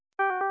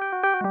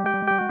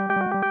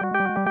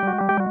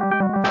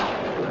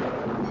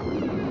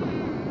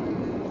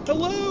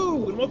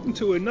welcome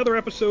to another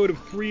episode of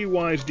Three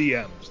Wise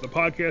DMs, the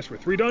podcast where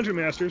three dungeon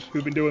masters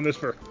who've been doing this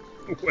for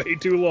way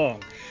too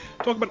long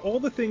talk about all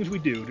the things we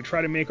do to try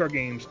to make our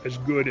games as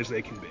good as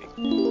they can be.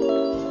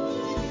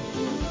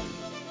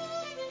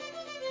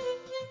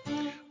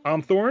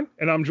 I'm Thorn,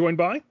 and I'm joined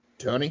by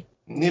Tony.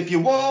 If you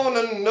want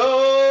to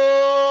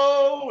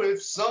know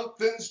if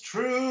something's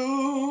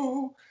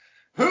true,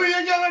 who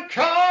you gonna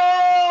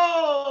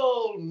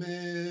call?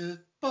 Mythbusters.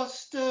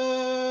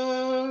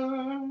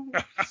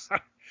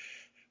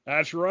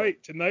 That's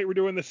right. Tonight we're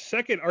doing our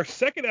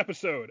second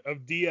episode of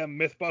DM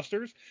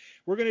Mythbusters.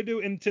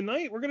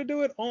 Tonight we're gonna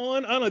do it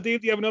on. I don't know,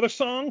 Dave. Do you have another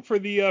song for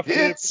the?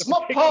 It's my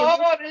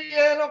party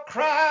and I'll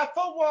cry if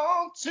I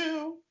want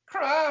to.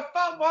 Cry if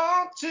I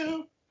want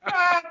to.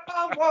 Cry if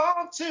I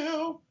want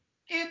to.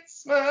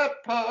 It's my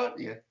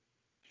party. Yeah.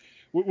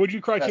 Would you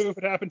cry too if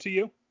it happened to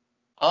you?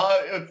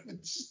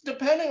 It's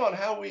depending on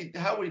how we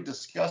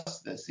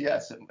discuss this,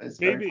 yes, it's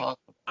Maybe. very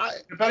possible.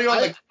 Depending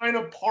on the kind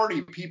of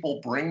party people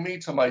bring me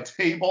to my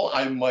table,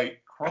 I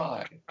might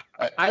cry.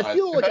 I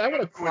feel like I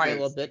want to cry a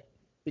little bit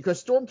because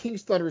Storm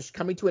King's Thunder is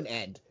coming to an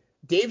end.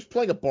 Dave's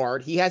playing a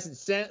bard. He hasn't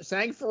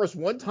sang for us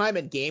one time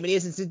in game, and he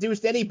hasn't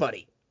seduced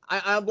anybody.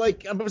 I'm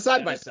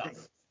beside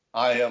myself.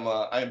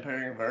 I'm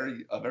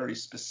playing a very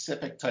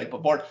specific type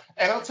of bard,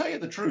 and I'll tell you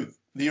the truth.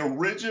 The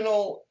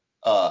original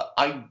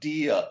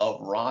idea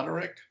of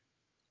Roderick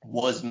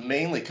was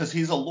mainly because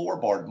he's a lore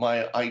bard.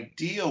 My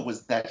idea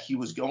was that he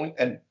was going,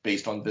 and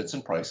based on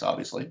Vincent Price,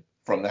 obviously,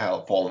 from the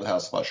Fall of the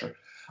House of Usher,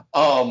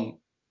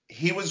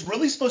 he was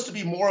really supposed to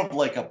be more of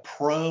like a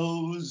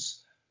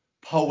prose,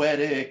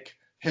 poetic,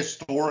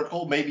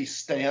 historical, maybe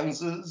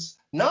stanzas,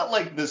 not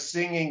like the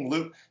singing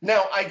lute.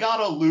 Now, I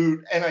got a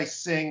lute and I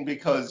sing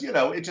because,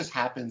 it just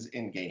happens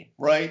in game,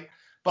 right?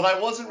 But I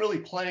wasn't really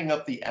playing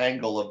up the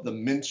angle of the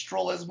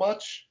minstrel as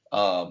much.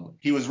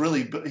 He was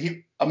initially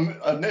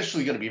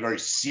going to be very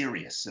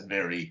serious and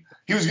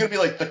he was going to be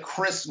like the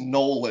Chris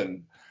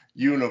Nolan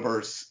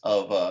universe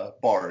of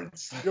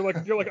bards.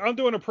 You're like, I'm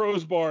doing a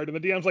prose bard, and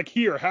the DM's like,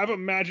 here, have a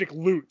magic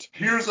lute.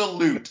 Here's a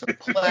lute.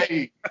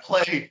 Play,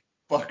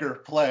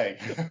 fucker, play.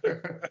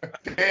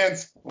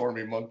 Dance for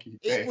me, monkey.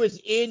 It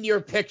was in your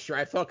picture.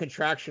 I felt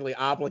contractually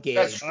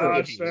obligated. That's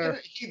true.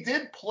 He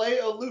did play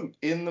a lute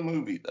in the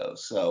movie, though,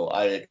 so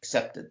I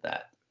accepted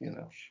that.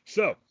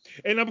 So,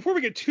 and now before we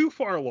get too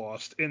far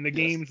lost in the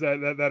games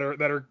that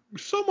are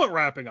somewhat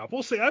wrapping up,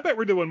 we'll see. I bet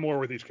we're doing more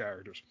with these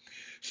characters.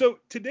 So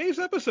today's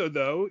episode,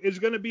 though, is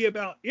going to be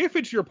about if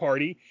it's your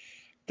party,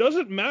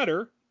 doesn't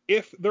matter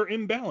if they're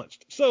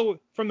imbalanced.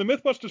 So from the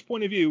Mythbusters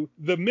point of view,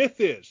 the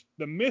myth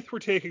we're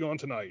taking on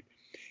tonight.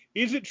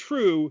 Is it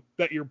true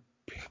that your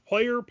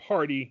player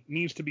party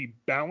needs to be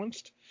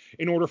balanced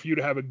in order for you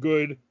to have a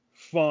good,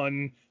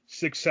 fun,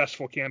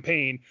 successful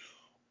campaign?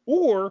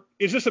 Or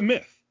is this a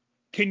myth?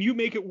 Can you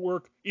make it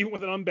work even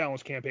with an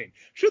unbalanced campaign?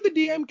 Should the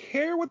DM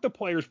care what the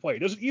players play?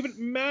 Does it even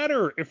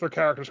matter if their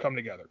characters come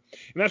together?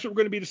 And that's what we're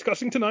going to be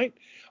discussing tonight,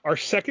 our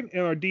second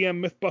in our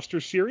DM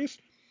Mythbusters series.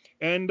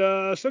 And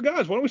so,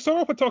 guys, why don't we start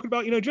off with talking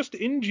about, just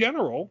in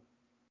general,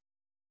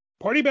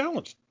 party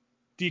balance.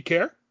 Do you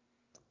care?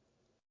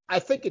 I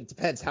think it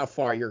depends how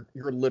far you're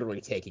literally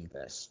taking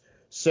this.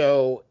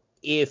 So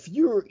if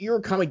you're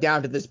coming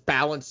down to this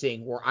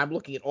balancing where I'm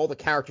looking at all the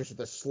characters with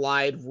a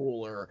slide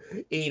ruler,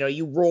 and,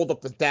 you rolled up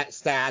the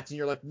stats and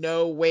you're like,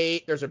 no,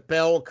 wait, there's a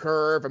bell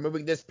curve. I'm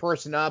moving this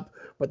person up,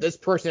 but this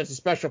person has a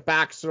special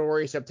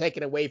backstory, so I'm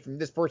taking away from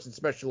this person's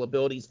special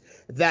abilities.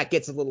 That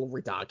gets a little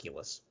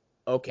ridiculous.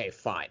 Okay,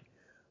 fine.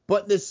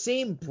 But in the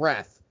same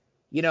breath,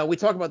 we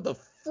talk about the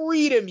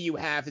freedom you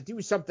have to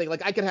do something.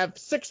 Like I could have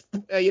six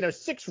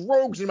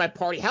rogues in my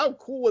party. How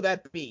cool would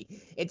that be?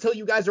 Until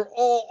you guys are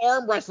all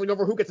arm wrestling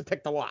over who gets to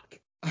pick the lock.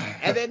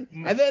 And then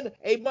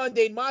a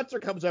mundane monster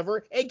comes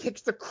over and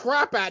kicks the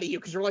crap out of you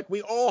because you're like,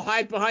 we all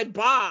hide behind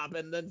Bob,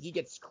 and then he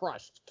gets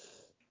crushed.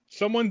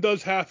 Someone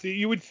does have to.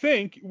 You would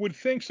think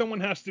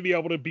someone has to be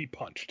able to be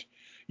punched.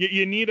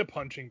 You need a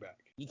punching bag.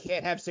 You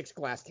can't have 6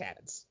 glass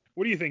cannons.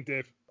 What do you think,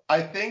 Dave?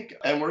 I think,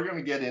 and we're going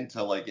to get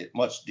into it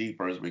much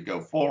deeper as we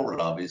go forward,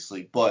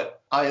 obviously,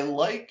 but I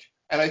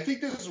think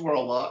this is where a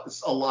lot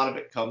of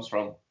it comes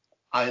from.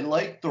 I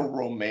like the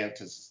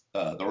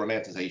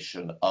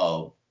romanticization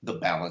of the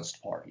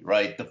balanced party,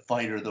 right? The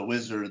fighter, the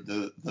wizard,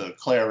 the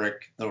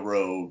cleric, the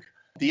rogue,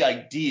 the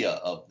idea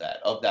of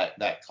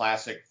that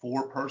classic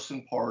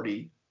 4-person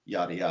party,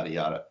 yada, yada,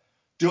 yada.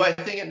 Do I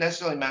think it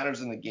necessarily matters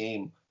in the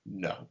game?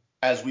 No.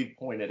 As we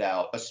pointed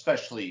out,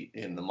 especially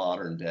in the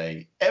modern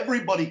day,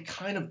 everybody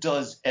kind of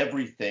does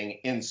everything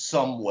in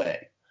some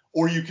way.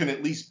 Or you can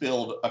at least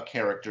build a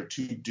character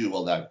to do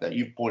all that.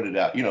 You've pointed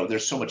out,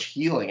 there's so much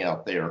healing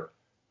out there.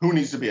 Who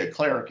needs to be a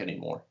cleric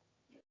anymore?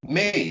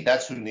 Me,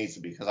 that's who needs to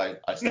be, because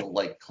I still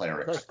like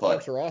clerics.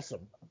 Clerics are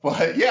awesome.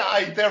 But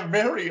yeah, they're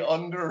very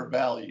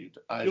undervalued.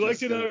 You like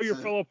to know your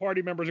fellow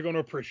party members are going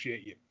to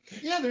appreciate you.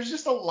 Yeah, there's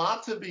just a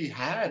lot to be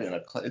had in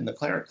the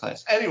cleric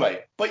class.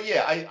 Anyway, but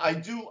yeah,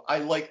 I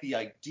like the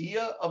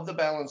idea of the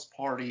balanced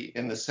party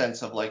in the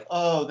sense of like,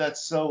 oh,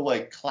 that's so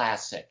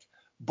classic.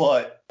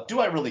 But do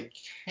I really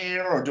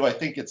care, or do I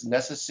think it's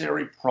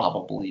necessary?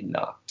 Probably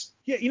not.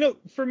 Yeah,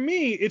 for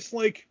me, it's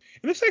like,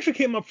 and this actually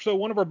came up. So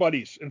one of our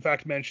buddies, in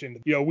fact, mentioned,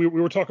 we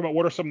were talking about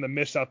what are some of the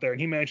myths out there, and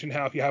he mentioned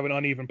how if you have an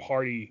uneven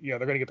party, they're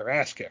going to get their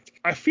ass kicked.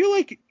 I feel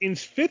like in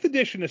 5th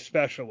edition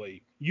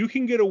especially, you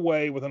can get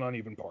away with an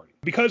uneven party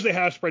because they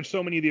have spread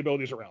so many of the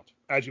abilities around,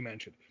 as you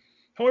mentioned.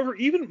 However,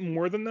 even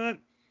more than that,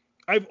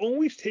 I've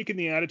always taken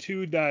the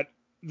attitude that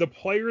the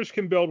players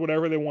can build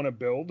whatever they want to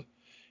build.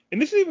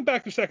 And this is even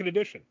back to 2nd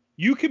edition.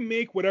 You can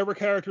make whatever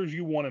characters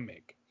you want to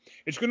make.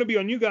 It's going to be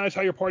on you guys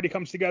how your party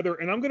comes together,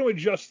 and I'm going to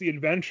adjust the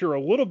adventure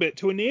a little bit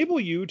to enable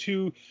you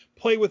to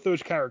play with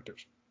those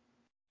characters.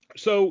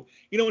 So,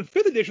 in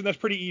 5th edition, that's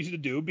pretty easy to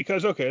do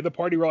because, okay, the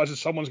party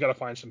realizes someone's got to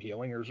find some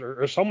healing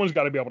or someone's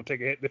got to be able to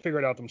take a hit. They figure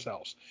it out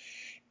themselves.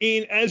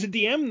 And as a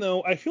DM,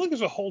 though, I feel like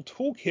there's a whole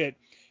toolkit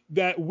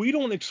that we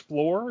don't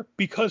explore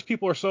because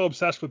people are so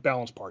obsessed with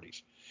balanced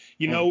parties.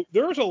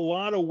 There's a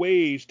lot of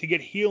ways to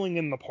get healing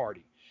in the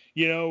party.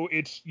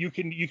 It's you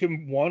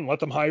can one, let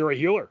them hire a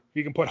healer.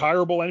 You can put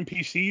hireable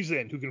NPCs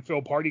in who can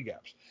fill party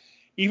gaps.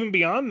 Even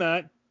beyond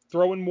that,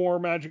 throw in more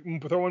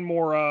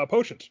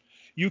potions.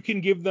 You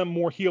can give them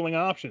more healing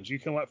options. You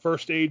can let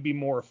first aid be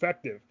more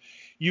effective.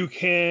 You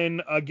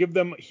can give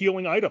them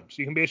healing items.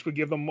 You can basically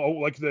give them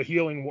like the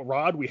healing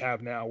rod we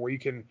have now, where you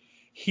can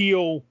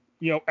heal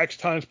X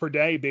times per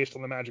day based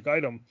on the magic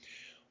item.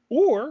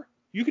 Or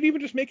you could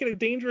even just make it a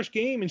dangerous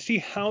game and see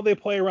how they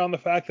play around the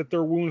fact that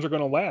their wounds are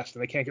going to last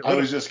and they can't get rid of it. I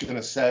was just going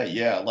to say,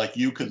 yeah, like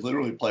you could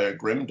literally play a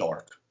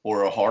Grimdark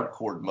or a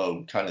hardcore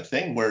mode kind of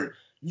thing where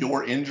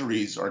your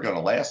injuries are going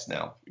to last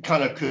now.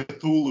 Kind of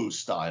Cthulhu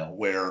style,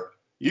 where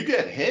you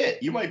get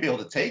hit, you might be able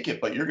to take it,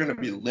 but you're going to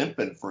be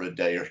limping for a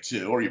day or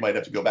two, or you might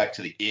have to go back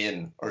to the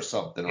inn or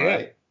something,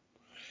 right?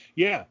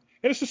 Yeah.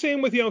 And it's the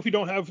same with, if you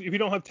don't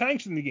have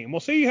tanks in the game. Well,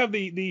 say you have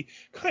the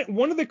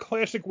one of the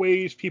classic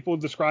ways people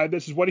describe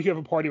this is, what if you have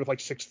a party with like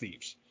 6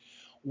 thieves?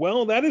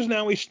 Well, that is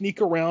now a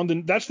sneak around,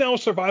 and that's now a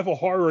survival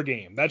horror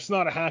game. That's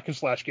not a hack and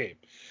slash game.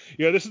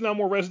 This is now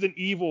more Resident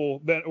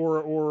Evil than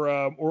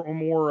or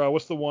more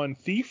what's the one,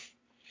 Thief?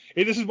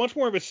 This is much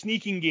more of a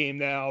sneaking game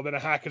now than a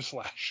hack and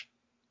slash.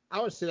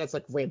 I would say that's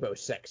like Rainbow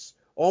Six.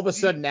 All of a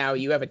sudden now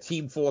you have a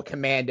team full of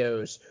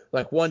commandos.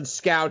 Like one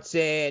scouts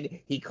in,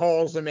 he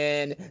calls them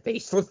in, they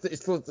slit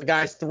the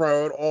guy's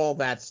throat, all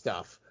that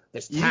stuff.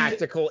 This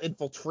tactical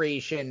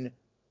infiltration.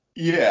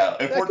 Yeah,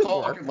 if we're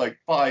talking like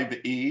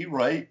 5e,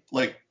 right?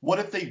 Like, what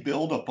if they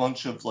build a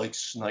bunch of like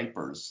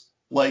snipers?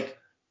 Like,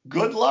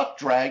 good luck,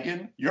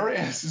 Dragon. Your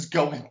ass is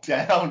going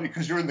down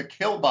because you're in the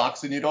kill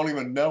box and you don't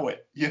even know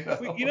it.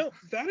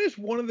 That is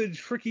one of the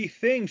tricky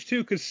things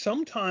too, because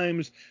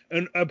sometimes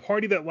a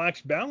party that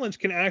lacks balance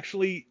can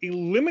actually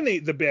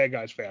eliminate the bad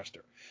guys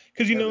faster.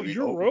 Because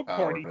your rogue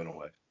party,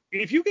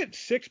 if you get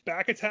 6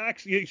 back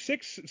attacks,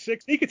 6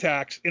 sneak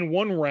attacks in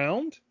one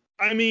round,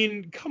 I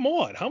mean, come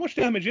on, how much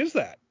damage is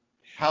that?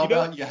 How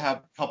about you have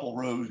a couple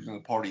rogues in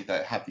the party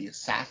that have the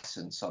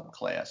assassin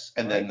subclass,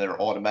 and then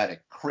they're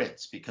automatic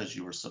crits because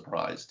you were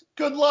surprised?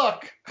 Good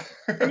luck!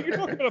 I mean, you're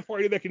talking about a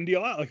party that can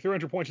deal out like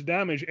 300 points of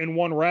damage in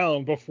one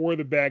round before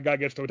the bad guy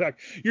gets to attack.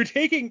 You're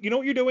taking,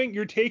 what you're doing?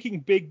 You're taking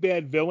big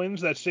bad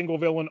villains, that single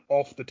villain,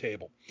 off the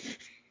table.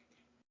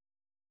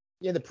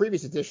 Yeah, the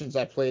previous editions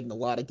I played in a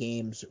lot of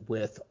games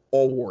with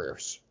all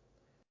warriors.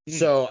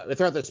 So they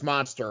throw out this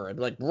monster and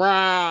be like, brah,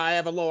 I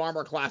have a low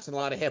armor class and a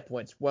lot of hit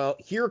points. Well,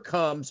 here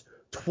comes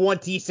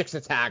 26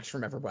 attacks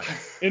from everybody.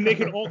 And they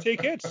can all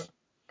take hits.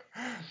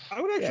 I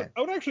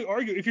would actually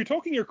argue, if you're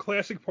talking your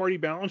classic party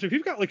balance, if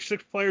you've got like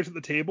 6 players at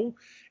the table,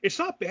 it's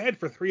not bad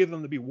for 3 of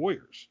them to be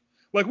warriors.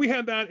 Like we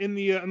had that in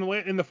the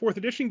 4th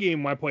edition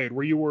game I played,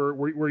 where you were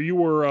Get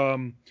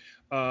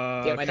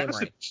my name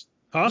right.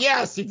 Huh?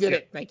 Yes, you did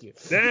it. Thank you.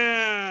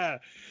 Yeah.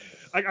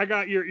 I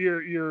got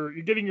you're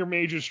getting your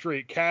mages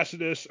straight.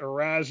 Cassidus,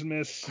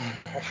 Erasmus,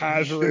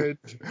 Hazard.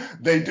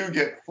 They do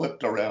get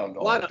flipped around.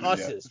 A lot of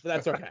us's, but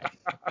that's okay.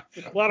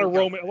 a lot of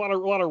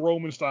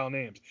Roman style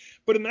names.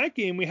 But in that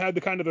game we had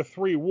the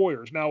 3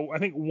 warriors. Now I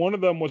think one of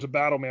them was a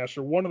battle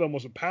master, one of them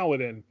was a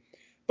paladin,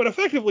 but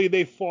effectively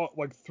they fought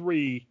like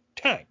 3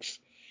 tanks.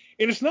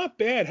 And it's not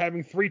bad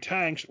having 3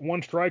 tanks,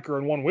 1 striker,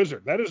 and 1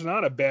 wizard. That is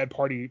not a bad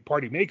party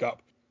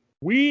makeup.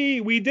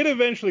 We did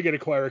eventually get a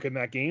cleric in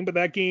that game, but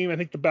that game I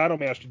think the battle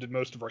master did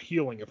most of our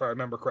healing, if I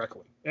remember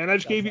correctly. And I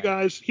just gave you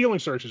guys healing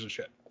searches and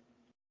shit.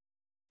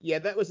 Yeah,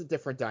 that was a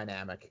different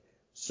dynamic.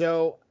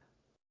 So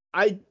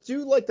I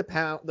do like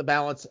the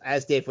balance,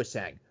 as Dave was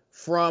saying,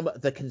 from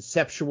the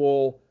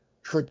conceptual,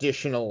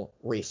 traditional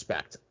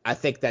respect. I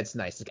think that's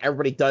nice. Like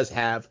everybody does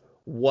have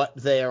what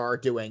they are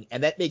doing,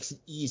 and that makes it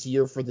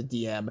easier for the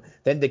DM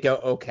than to go,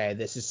 okay,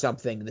 this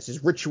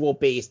is ritual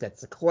based,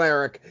 that's a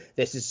cleric,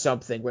 this is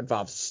something that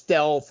involves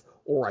stealth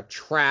or a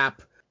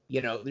trap.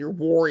 Your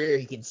warrior,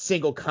 he can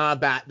single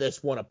combat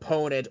this one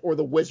opponent, or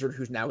the wizard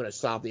who's now going to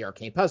solve the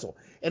arcane puzzle.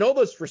 In all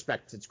those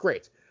respects, it's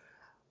great.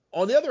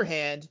 On the other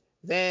hand,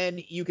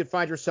 then you can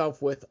find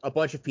yourself with a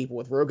bunch of people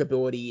with rogue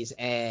abilities,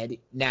 and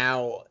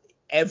now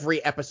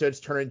every episode's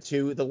turned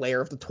into the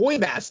lair of the Toy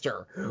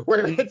Master,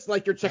 where it's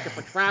like you're checking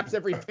for traps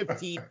every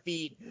 15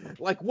 feet.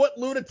 Like, what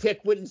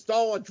lunatic would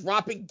install a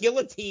dropping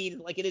guillotine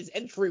like in his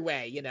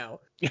entryway, you know?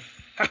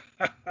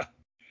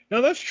 Now,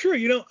 that's true.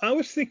 You know, I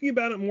was thinking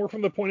about it more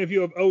from the point of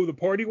view of, oh, the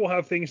party will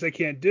have things they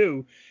can't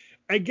do.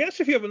 I guess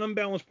if you have an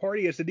unbalanced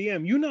party as a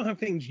DM, you now have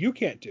things you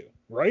can't do,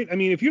 right? I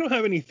mean, if you don't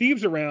have any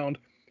thieves around,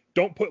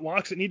 don't put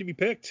locks that need to be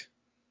picked.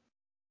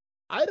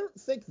 I don't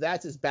think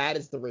that's as bad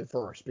as the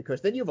reverse,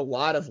 because then you have a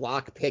lot of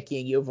lock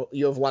picking, you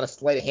have a lot of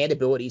sleight of hand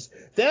abilities.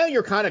 Then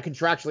you're kind of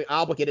contractually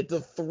obligated to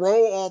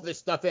throw all this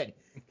stuff in.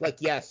 Like,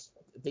 yes,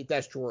 the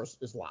desk drawer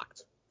is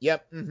locked.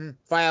 Yep,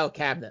 file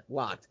cabinet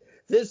locked.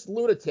 This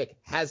lunatic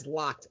has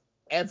locked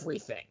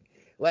everything.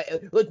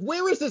 Like,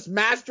 where is this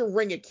master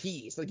ring of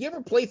keys? Like, you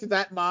ever play through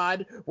that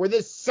mod where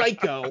this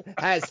psycho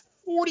has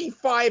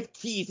 45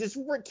 keys? This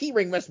key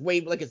ring must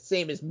weigh like the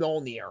same as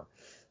Mjolnir.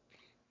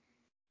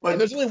 But And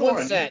there's only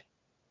one set.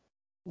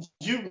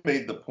 You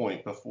made the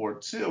point before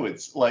too.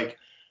 It's like,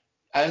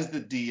 as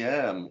the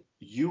DM,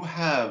 you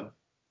have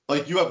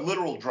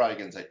literal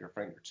dragons at your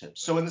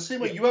fingertips. So in the same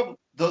way, you have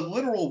the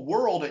literal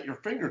world at your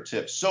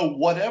fingertips. So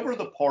whatever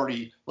the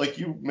party, like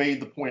you made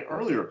the point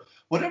earlier,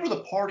 whatever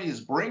the party is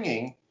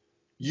bringing,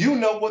 you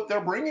know what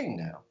they're bringing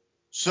now.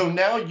 So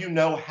now you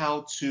know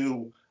how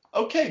to,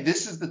 okay,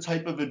 this is the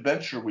type of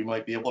adventure we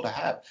might be able to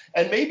have.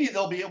 And maybe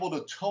they'll be able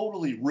to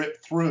totally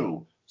rip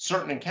through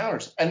certain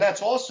encounters. And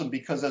that's awesome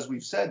because, as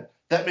we've said,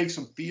 that makes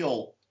them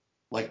feel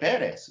like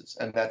badasses,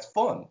 and that's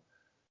fun.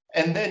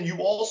 And then you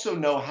also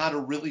know how to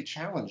really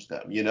challenge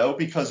them, you know,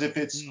 because if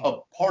it's a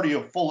party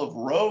full of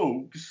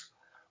rogues,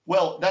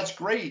 well, that's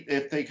great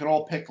if they can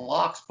all pick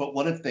locks, but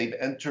what if they've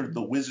entered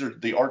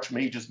the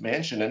Archmage's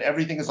mansion, and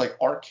everything is like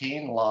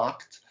arcane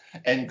locked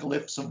and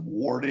glyphs of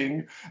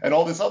warding and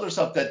all this other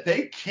stuff that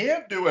they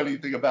can't do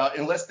anything about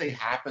unless they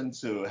happen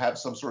to have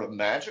some sort of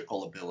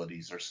magical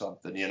abilities or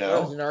something, you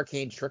know? There's an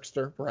arcane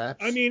trickster,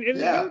 perhaps. I mean,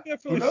 there are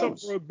definitely some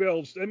rogue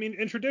builds. I mean,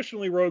 and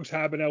traditionally rogues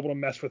have been able to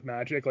mess with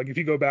magic. Like if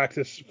you go back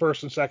to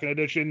first and second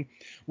edition,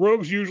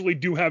 rogues usually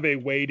do have a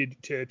way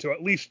to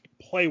at least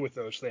play with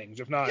those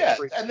things, if not. Yeah,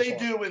 and they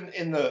do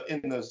in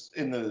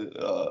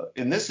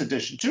this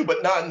edition too,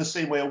 but not in the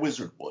same way a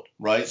wizard would,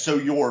 right? So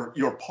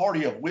your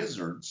party of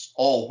wizards,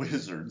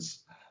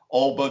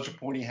 all bunch of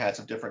pointy hats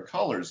of different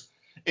colors.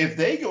 If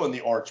they go in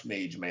the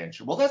Archmage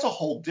mansion, well, that's a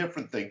whole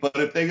different thing. But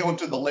if they go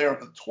into the lair of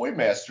the Toy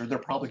Master, they're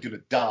probably going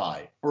to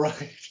die,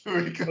 right?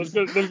 There's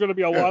going to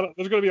be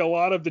a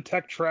lot of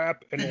detect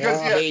trap and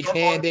mage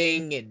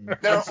handing and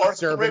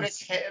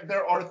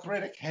their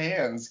arthritic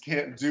hands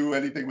can't do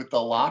anything with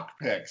the lock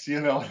picks.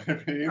 You know what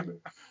I mean?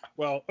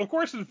 Well, of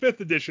course, in 5th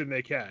edition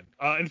they can.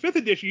 In 5th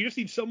edition, you just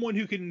need someone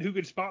who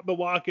can spot the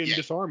lock and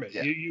disarm it.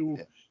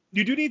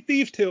 You do need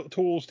thieves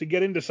tools to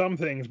get into some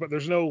things, but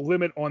there's no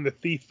limit on the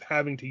thief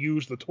having to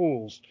use the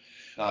tools,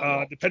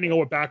 depending on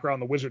what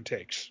background the wizard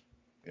takes.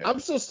 Yeah. I'm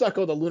still stuck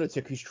on the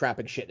lunatic who's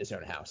trapping shit in his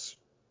own house.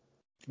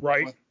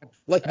 Right.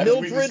 Like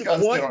Mildred,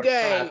 one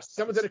day,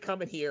 someone's going to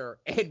come in here,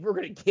 and we're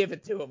going to give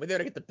it to him, and they're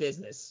going to get the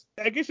business.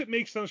 I guess it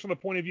makes sense from the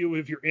point of view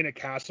if you're in a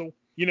castle.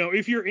 You know,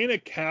 if you're in a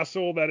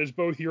castle that is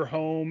both your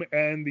home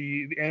and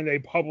a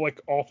public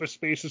office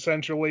space,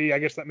 essentially, I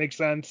guess that makes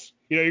sense.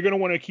 You know, you're going to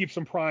want to keep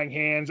some prying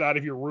hands out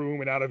of your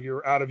room and out of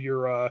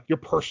your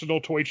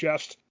personal toy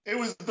chest. It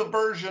was the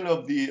version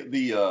of the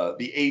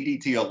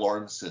ADT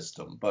alarm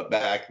system, but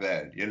back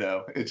then, you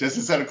know, it just,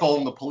 instead of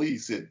calling the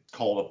police, it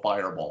called a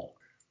fireball.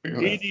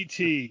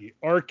 ADT,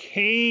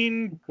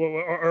 arcane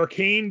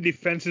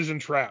defenses and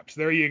traps.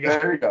 There you go.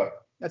 There you go.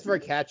 That's very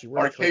catchy.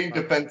 Arcane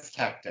defense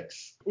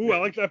tactics. Ooh, I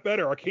like that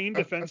better. Arcane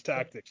defense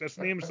tactics. That's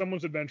the name of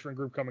someone's adventuring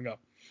group coming up.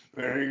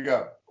 There you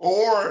go.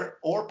 Or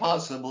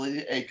possibly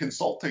a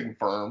consulting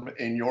firm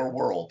in your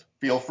world.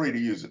 Feel free to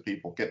use it,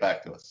 people. Get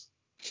back to us.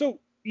 So,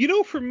 you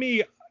know, for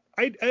me,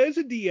 as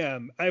a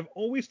DM, I've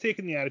always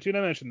taken the attitude,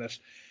 I mentioned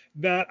this,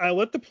 that I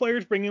let the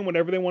players bring in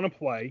whatever they want to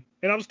play,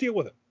 and I'll just deal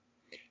with it.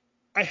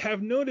 I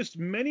have noticed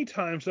many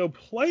times, though,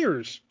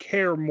 players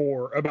care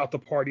more about the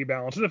party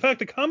balance. And in fact,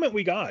 the comment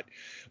we got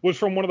was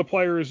from one of the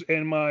players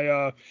in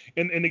my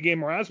in the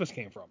game Erasmus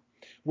came from,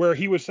 where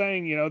he was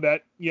saying, you know,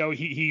 that, you know,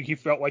 he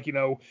felt like, you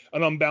know,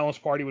 an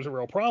unbalanced party was a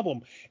real problem.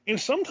 And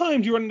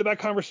sometimes you run into that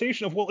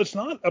conversation of, well, it's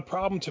not a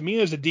problem to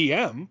me as a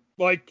DM.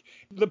 Like,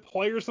 the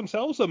players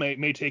themselves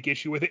may take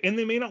issue with it, and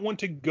they may not want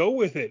to go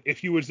with it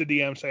if you as the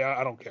DM say,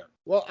 I don't care.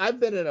 Well,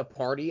 I've been in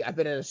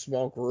a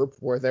small group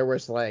where there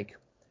was like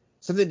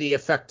something to the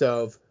effect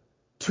of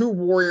 2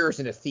 warriors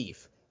and a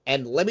thief.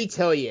 And let me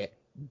tell you,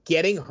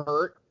 getting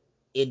hurt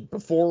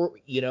before,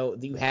 you know,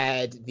 you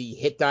had the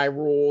hit die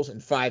rules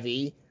and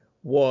 5e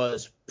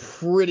was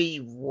pretty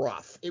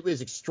rough. It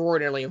was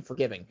extraordinarily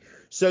unforgiving.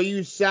 So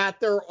you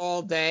sat there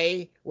all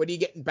day. What are you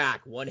getting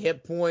back? 1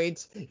 hit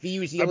point. If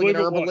you use healing and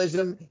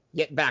herbalism,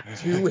 getting back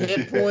 2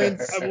 hit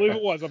points. I believe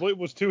it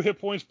was 2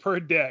 hit points per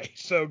day.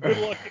 So good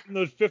luck getting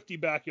those 50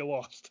 back you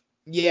lost.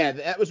 Yeah,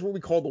 that was what we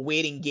call the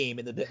waiting game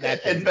in that business.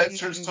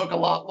 Adventures took a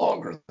lot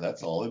longer.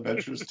 That's all.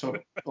 Adventures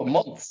took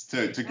months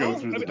to go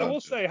through the dungeon. I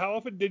will say, how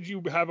often did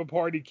you have a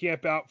party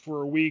camp out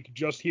for a week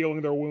just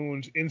healing their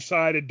wounds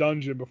inside a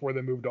dungeon before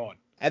they moved on?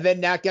 And then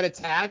not get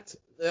attacked?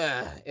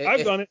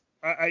 I've done it.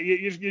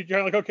 You're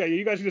kind of like, okay,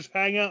 you guys can just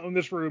hang out in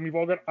this room. You've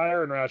all got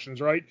iron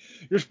rations, right?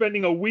 You're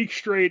spending a week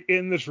straight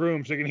in this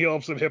room so you can heal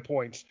up some hit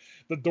points.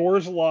 The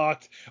door's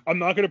locked. I'm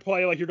not going to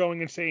play like you're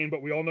going insane,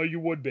 but we all know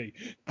you would be.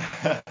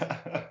 That's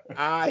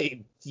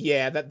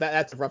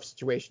a rough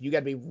situation. You got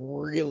to be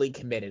really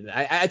committed.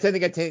 I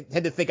tend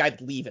to think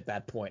I'd leave at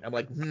that point. I'm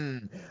like,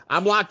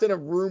 I'm locked in a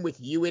room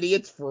with you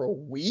idiots for a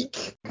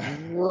week,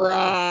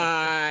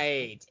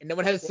 right? And no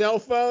one has cell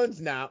phones.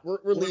 Nah, we're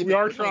leaving.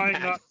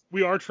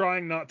 We are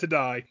trying not to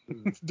die.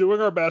 Doing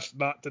our best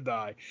not to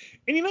die.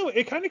 And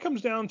it kind of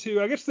comes down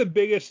to, I guess, the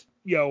biggest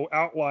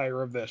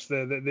outlier of this.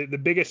 The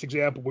biggest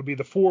example would be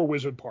the 4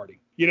 wizard party.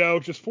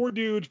 Just 4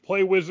 dudes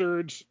play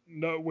wizards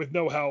with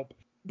no help.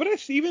 But I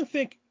even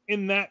think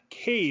in that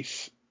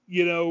case,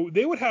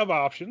 they would have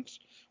options.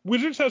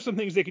 Wizards have some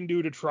things they can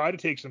do to try to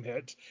take some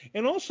hits.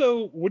 And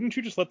also, wouldn't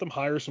you just let them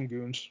hire some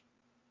goons?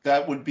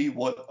 That would be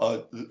what,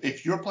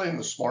 if you're playing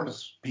the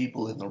smartest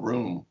people in the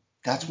room,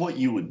 that's what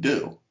you would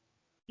do.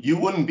 You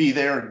wouldn't be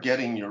there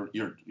getting your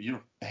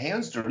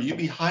hands dirty. You'd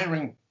be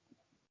hiring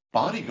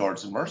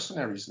bodyguards and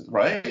mercenaries,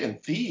 right?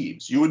 And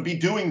thieves. You would be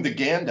doing the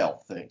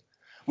Gandalf thing,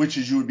 which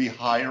is you would be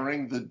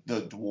hiring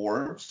the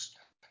dwarves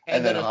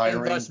and then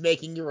hiring, thus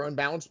making your own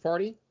balanced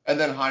party. And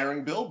then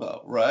hiring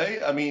Bilbo, right?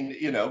 I mean,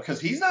 because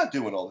he's not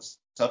doing all this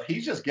stuff.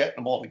 He's just getting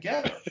them all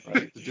together,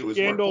 right? To do his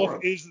work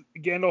for him.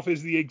 Gandalf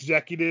is the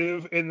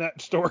executive in that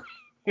story.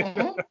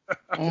 So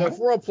if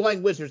we're all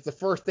playing wizards, the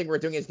first thing we're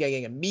doing is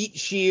getting a meat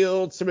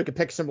shield, somebody could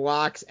pick some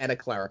locks, and a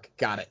cleric.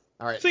 Got it.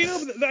 All right. So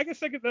I guess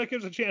that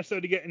gives a chance though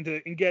to get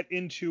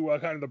into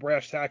kind of the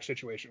brass tacks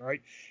situation,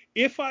 right?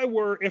 If I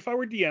were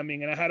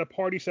DMing and I had a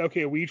party say,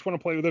 okay, we each want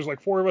to play. There's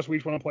like 4 of us. We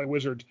each want to play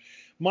wizards.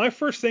 My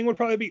first thing would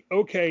probably be,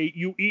 okay,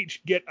 you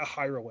each get a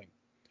hireling.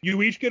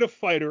 You each get a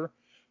fighter.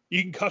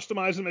 You can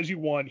customize him as you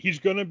want. He's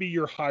gonna be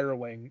your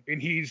hireling,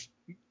 and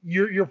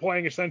you're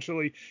playing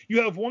essentially.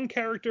 You have one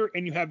character,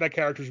 and you have that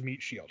character's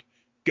meat shield.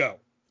 Go.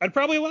 I'd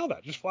probably allow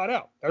that, just flat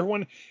out.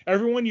 Everyone,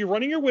 you're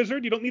running your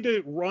wizard. You don't need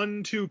to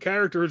run 2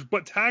 characters,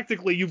 but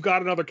tactically, you've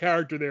got another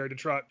character there to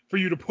try for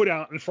you to put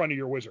out in front of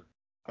your wizard.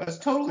 That's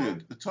totally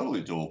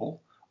doable.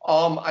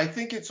 I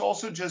think it's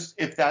also just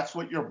if that's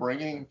what you're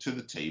bringing to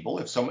the table.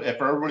 If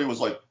everybody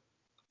was like,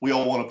 we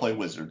all want to play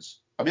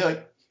wizards, I'd be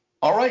like,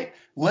 all right,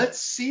 let's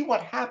see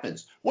what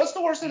happens. What's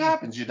the worst that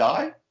happens? You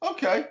die?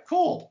 Okay,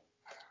 cool.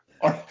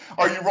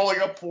 Are you rolling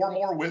up 4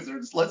 more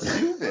wizards? Let's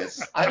do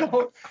this.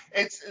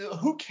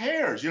 Who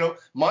cares?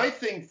 My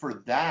thing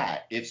for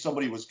that, if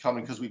somebody was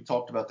coming, because we've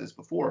talked about this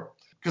before,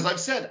 because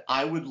I've said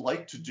I would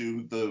like to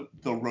do the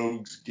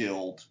Rogues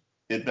Guild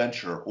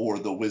adventure or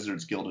the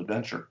Wizards Guild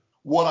adventure.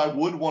 What I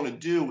would want to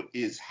do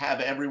is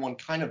have everyone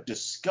kind of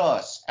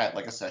discuss at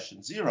like a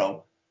session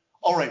 0,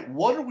 all right,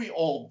 what are we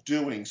all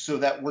doing so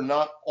that we're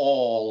not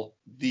all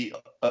the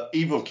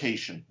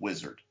evocation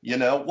wizard?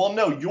 Well,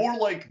 no, you're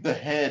like the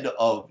head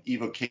of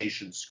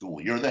evocation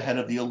school. You're the head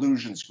of the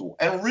illusion school,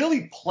 and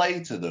really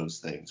play to those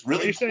things.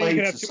 Really play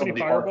to some of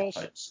the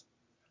archetypes.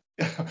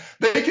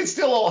 They can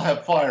still all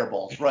have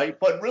fireballs, right?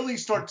 But really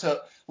start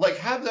to like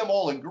have them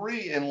all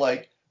agree and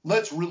like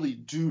let's really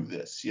do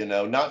this.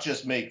 Not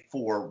just make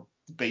 4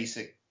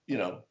 basic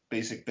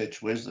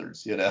bitch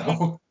wizards.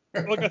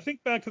 Look, I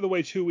think back to the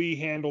way 2E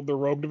handled the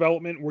rogue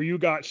development, where you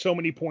got so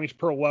many points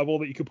per level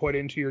that you could put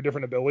into your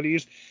different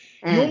abilities.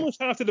 You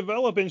almost have to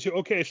develop into,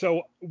 okay,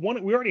 so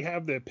we already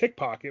have the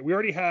pickpocket. We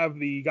already have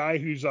the guy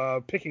who's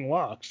picking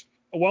locks.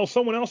 Well,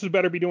 someone else is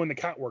better be doing the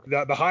catwork,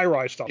 the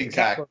high-rise stuff.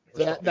 Exactly.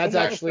 That's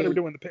actually better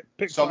doing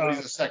the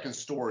somebody's a second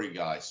story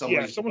guy.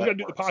 Someone's got to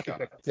do the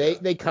pocket pick.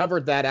 They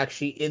covered that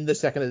actually in the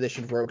 2nd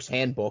edition Rogues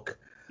Handbook.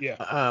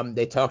 Yeah.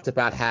 They talked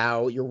about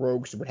how your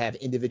rogues would have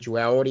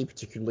individuality,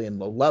 particularly in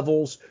low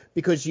levels,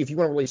 because if you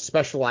want to really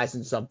specialize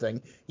in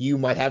something, you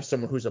might have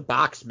someone who's a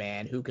box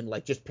man who can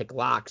like just pick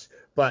locks,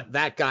 but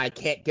that guy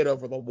can't get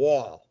over the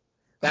wall.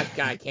 That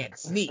guy can't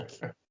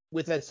sneak.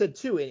 With that said,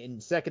 too, in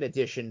 2nd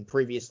edition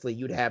previously,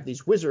 you'd have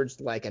these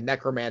wizards like a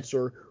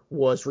necromancer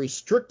was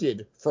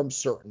restricted from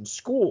certain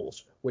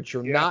schools, which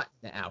you're not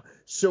now.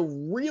 So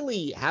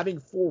really having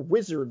 4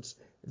 wizards,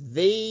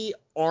 they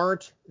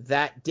aren't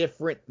that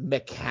different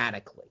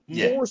mechanically.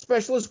 4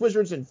 specialist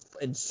wizards in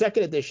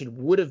 2nd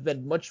edition would have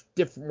been much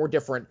more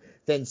different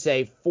than,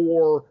 say,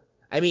 4.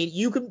 I mean,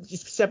 you can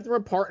set them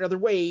apart in other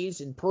ways,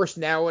 in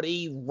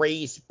personality,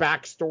 race,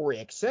 backstory,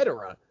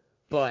 etc.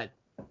 But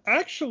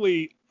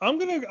actually,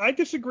 I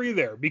disagree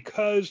there,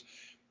 because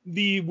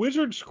the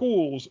wizard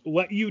schools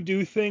let you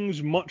do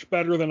things much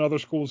better than other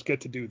schools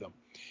get to do them.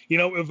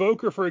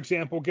 Evoker, for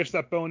example, gets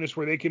that bonus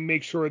where they can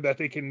make sure that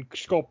they can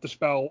sculpt the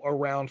spell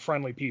around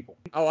friendly people.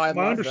 Oh, I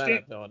love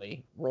that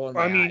ability.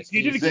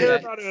 You didn't care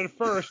about it at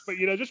first, but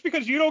just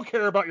because you don't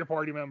care about your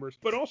party members,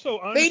 but also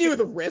honestly, they knew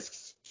the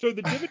risks. So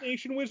the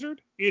divination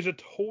wizard is a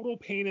total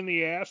pain in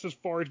the ass as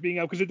far as being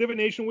out, because the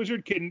divination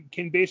wizard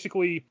can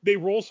basically, they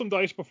roll some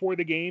dice before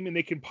the game and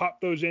they can pop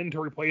those in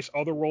to replace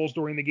other rolls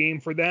during the game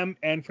for them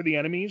and for the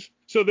enemies.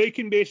 So they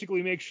can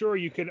basically make sure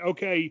you can,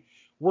 okay,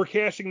 we're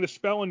casting the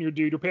spell on your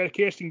dude, you're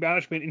casting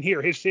banishment, and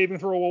here, his saving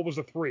throw roll was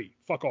a 3.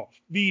 Fuck off.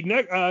 The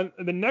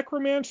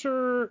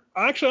necromancer,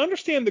 I actually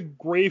understand the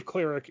grave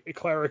cleric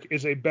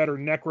is a better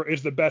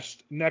is the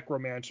best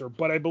necromancer,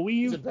 but I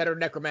believe Is it better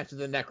necromancer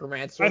than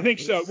necromancer? I think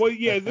so. Well,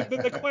 yeah, the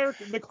cleric,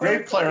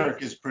 Grave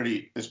cleric is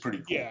pretty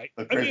cool. Yeah,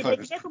 But I mean, but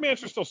the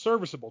necromancer is still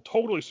serviceable,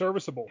 totally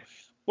serviceable.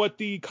 But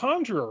the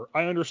conjurer,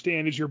 I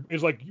understand,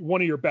 is like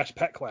one of your best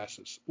pet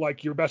classes,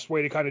 like your best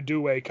way to kind of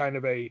do a kind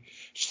of a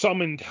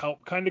summoned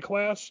help kind of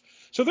class.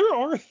 So there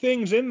are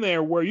things in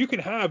there where you can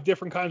have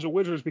different kinds of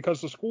wizards,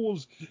 because the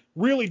schools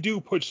really do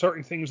put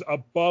certain things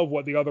above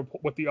what the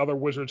other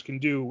wizards can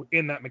do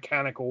in that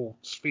mechanical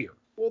sphere.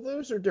 Well,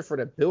 those are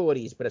different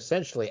abilities, but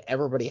essentially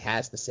everybody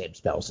has the same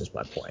spells, is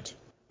my point.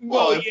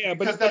 Well, yeah,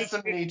 because that's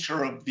the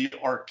nature of the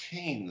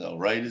arcane, though,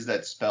 right? Is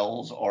that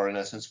spells are, in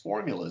essence,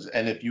 formulas.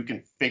 And if you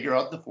can figure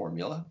out the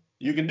formula,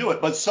 you can do it.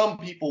 But some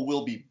people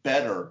will be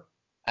better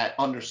at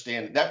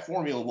understanding. That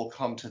formula will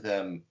come to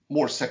them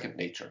more second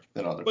nature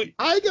than other people.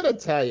 I got to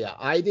tell you,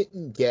 I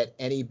didn't get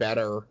any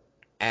better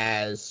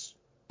at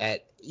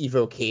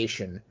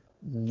evocation,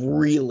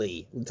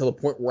 really, until the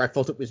point where I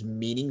felt it was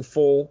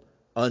meaningful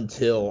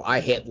until I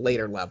hit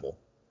later level.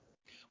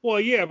 Well,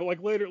 yeah, but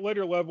like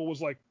later level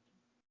was like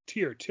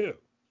tier 2.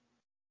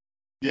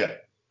 Yeah.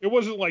 It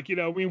wasn't like,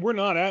 I mean, we're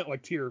not at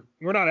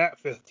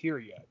 5th tier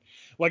yet.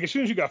 Like, as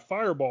soon as you got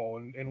Fireball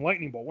and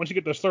Lightning Bolt, once you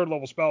get those 3rd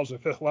level spells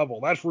at 5th level,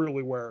 that's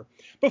really where,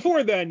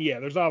 before then, yeah,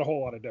 there's not a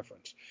whole lot of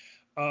difference.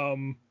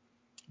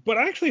 But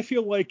I actually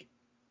feel like,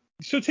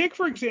 so take,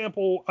 for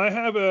example, I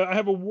have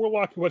a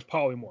Warlock who has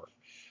Polymorph.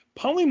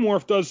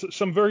 Polymorph does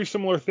some very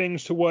similar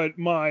things to what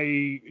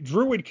my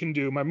Druid can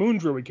do, my Moon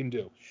Druid can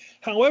do.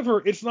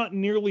 However, it's not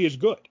nearly as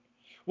good.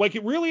 Like,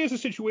 it really is a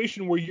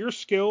situation where your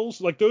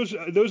skills, like those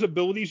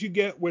abilities you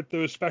get with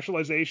those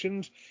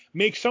specializations,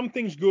 make some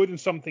things good and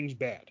some things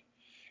bad.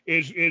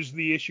 Is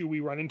the issue we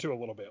run into a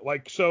little bit.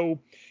 Like, so,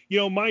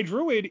 my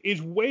Druid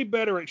is way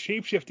better at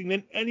shapeshifting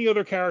than any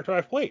other character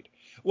I've played.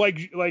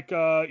 Like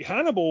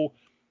Hannibal,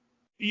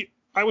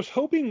 I was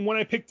hoping when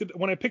I picked up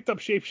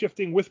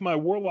shapeshifting with my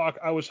Warlock,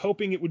 I was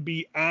hoping it would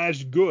be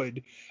as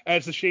good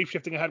as the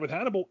shapeshifting I had with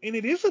Hannibal, and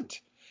it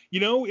isn't.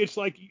 It's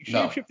like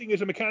shapeshifting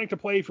is a mechanic to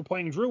play if you're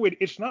playing Druid.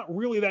 It's not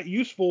really that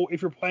useful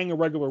if you're playing a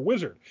regular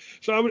Wizard.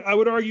 So I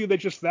would argue that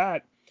just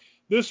that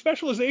the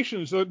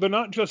specializations, they're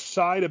not just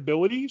side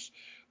abilities.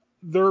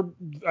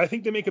 I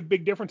think they make a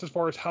big difference as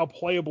far as how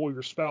playable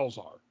your spells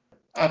are.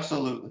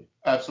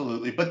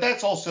 Absolutely. But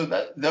that's also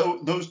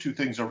those two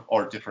things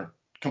are different,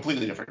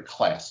 completely different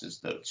classes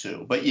though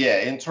too. But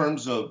yeah, in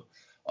terms of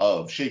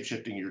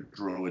shapeshifting, your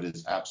Druid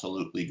is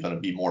absolutely going to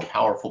be more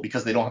powerful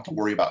because they don't have to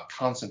worry about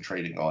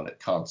concentrating on it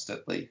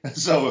constantly.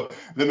 So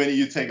the minute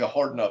you take a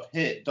hard enough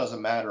hit,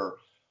 doesn't matter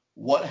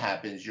what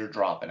happens, you're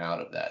dropping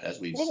out of that, as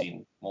we've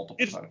seen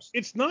multiple times.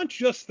 It's not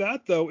just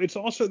that, though. It's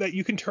also that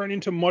you can turn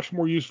into much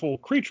more useful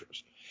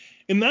creatures.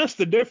 And that's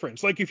the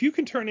difference. Like, if you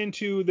can turn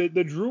into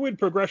the Druid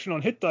progression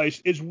on hit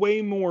dice is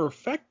way more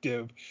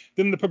effective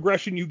than the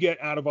progression you get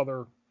out of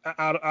other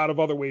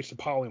ways to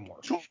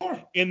polymorph.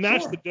 Sure. And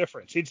that's the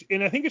difference.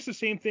 And I think it's the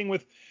same thing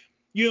with,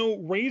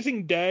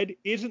 Raising Dead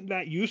isn't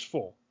that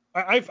useful.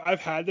 I've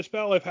had the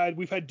spell.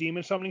 We've had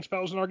demon summoning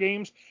spells in our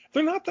games.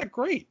 They're not that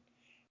great.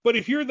 But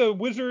if you're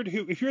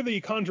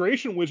the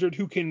conjuration wizard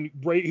who can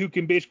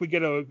basically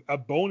get a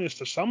bonus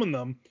to summon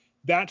them,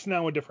 that's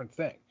now a different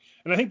thing.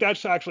 And I think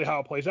that's actually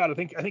how it plays out. I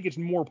think it's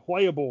more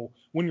playable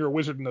when you're a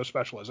wizard in those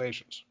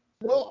specializations.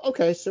 Well,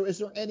 okay. So is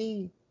there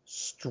any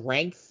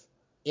strength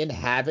in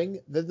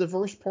having the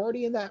diverse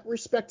party in that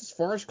respect as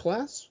far as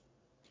class?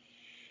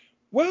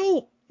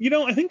 Well,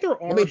 I think there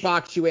are. Let me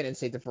box you in and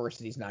say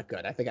diversity's not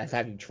good. I think I've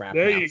had you trapped.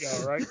 There you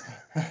go, right?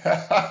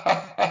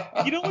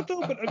 You know what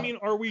though? But I mean,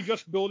 are we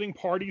just building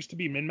parties to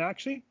be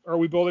min-maxy? Or are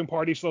we building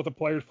parties so that the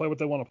players play what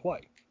they want to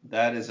play?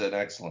 That is an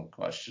excellent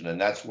question, and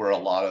that's where a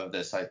lot of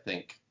this, I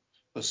think,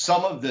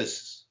 some of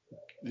this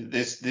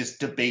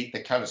debate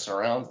that kind of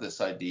surrounds this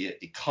idea,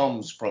 it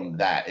comes from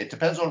that. It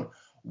depends on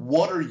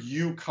what are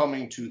you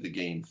coming to the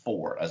game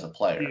for as a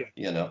player.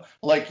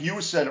 Like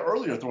you said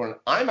earlier, Thorne,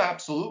 I'm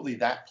absolutely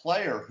that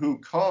player who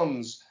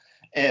comes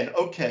and,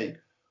 okay,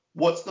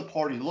 what's the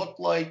party look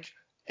like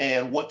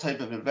and what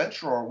type of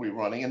adventure are we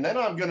running? And then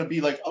I'm going to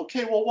be like,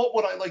 okay, well, what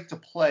would I like to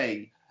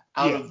play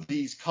out of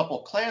these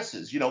couple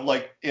classes?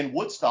 Like in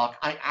Woodstock,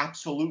 I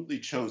absolutely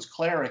chose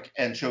cleric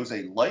and chose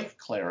a life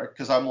cleric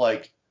because I'm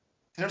like,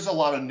 there's a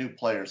lot of new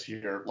players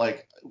here.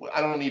 Like,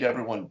 I don't need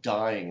everyone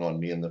dying on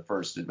me in the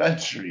first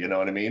adventure. You know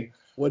what I mean?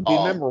 Would be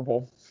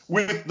memorable.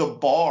 With the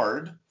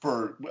Bard,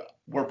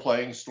 we're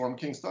playing Storm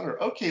King's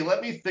Thunder. Okay, let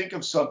me think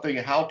of something.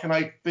 How can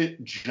I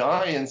fit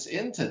giants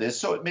into this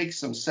so it makes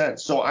some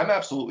sense? So I'm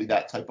absolutely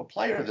that type of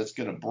player that's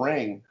going to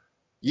bring,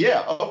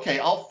 okay,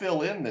 I'll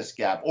fill in this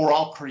gap or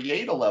I'll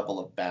create a level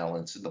of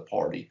balance in the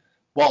party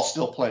while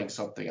still playing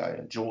something I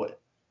enjoy,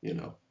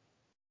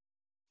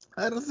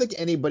 I don't think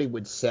anybody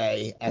would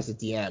say as a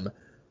DM,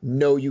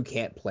 no, you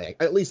can't play.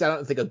 At least I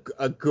don't think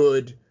a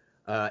good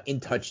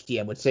in-touch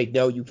DM would say,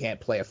 no, you can't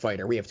play a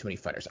fighter. We have too many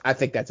fighters. I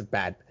think that's a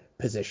bad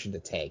position to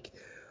take.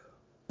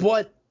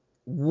 But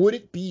would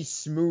it be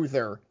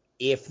smoother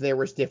if there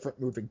was different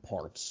moving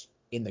parts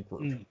in the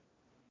group?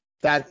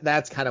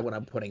 That's kind of what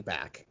I'm putting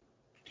back.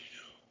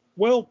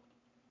 Well,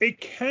 it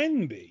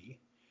can be,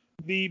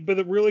 but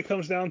it really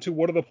comes down to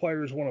what do the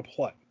players want to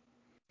play.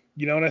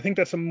 And I think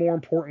that's a more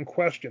important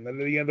question. That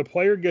at the end, the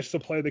player gets to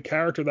play the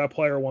character that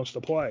player wants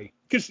to play.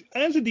 Because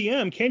as a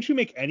DM, can't you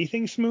make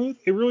anything smooth?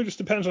 It really just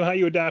depends on how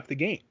you adapt the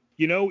game.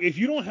 If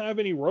you don't have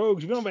any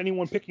rogues, if you don't have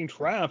anyone picking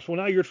traps, well,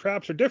 now your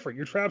traps are different.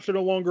 Your traps are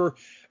no longer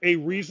a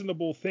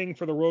reasonable thing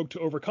for the rogue to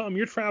overcome.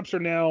 Your traps are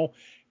now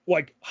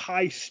like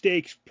high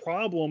stakes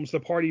problems the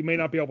party may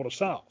not be able to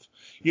solve.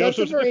 That's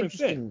so it's a very different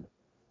thing.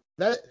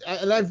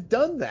 And I've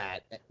done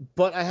that,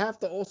 but I have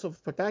to also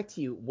put back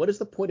to you, what is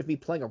the point of me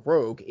playing a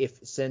rogue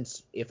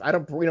if I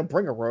don't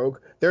bring a rogue,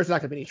 there's not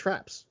going to be any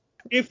traps?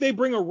 If they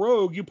bring a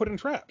rogue, you put in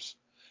traps.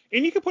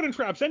 And you can put in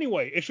traps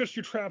anyway. It's just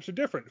your traps are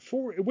different.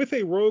 With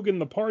a rogue in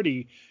the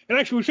party, and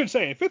actually we should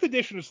say in 5th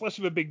edition it's less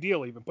of a big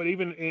deal even, but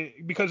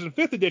because in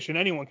 5th edition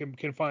anyone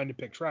can find and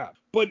pick traps.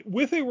 But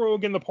with a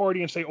rogue in the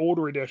party in say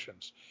older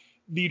editions,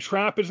 the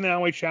trap is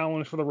now a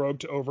challenge for the rogue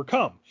to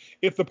overcome.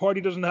 If the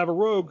party doesn't have a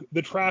rogue,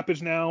 the trap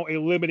is now a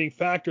limiting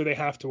factor they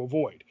have to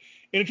avoid.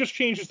 And it just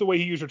changes the way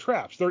you use your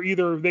traps.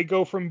 They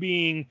go from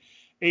being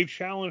a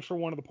challenge for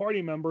one of the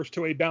party members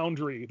to a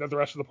boundary that the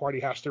rest of the party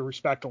has to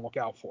respect and look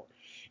out for.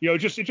 It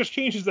just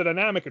changes the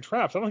dynamic of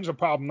traps. I don't think it's a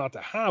problem not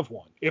to have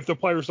one if the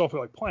players don't feel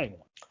like playing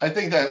one. I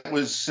think that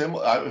was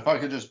similar. If I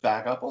could just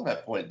back up on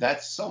that point,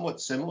 that's somewhat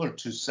similar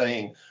to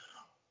saying,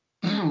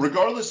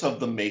 regardless of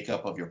the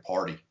makeup of your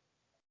party,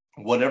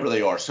 whatever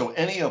they are. So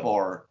any of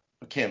our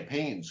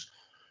campaigns,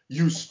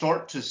 you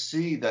start to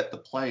see that the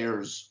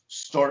players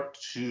start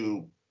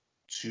to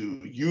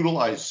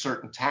utilize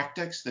certain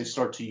tactics. They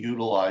start to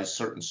utilize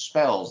certain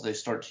spells. They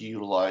start to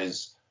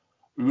utilize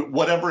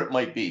whatever it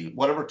might be,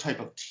 whatever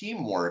type of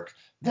teamwork.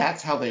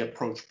 That's how they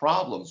approach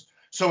problems.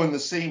 So in the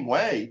same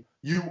way,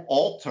 you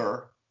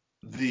alter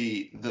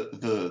the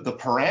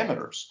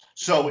parameters.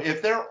 So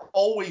if they're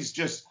always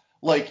just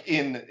like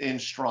in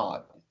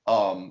Strahd,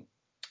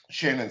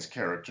 Shannon's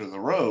character, the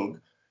rogue,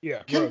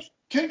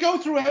 can go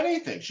through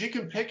anything. She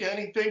can pick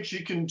anything.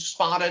 She can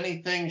spot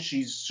anything.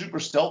 She's super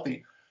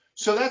stealthy.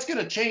 So that's going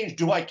to change.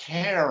 Do I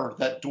care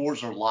that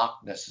doors are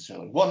locked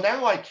necessarily? Well,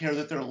 now I care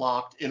that they're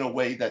locked in a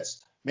way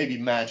that's maybe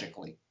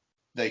magically.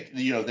 They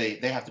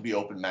have to be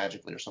open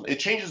magically or something. It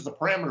changes the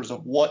parameters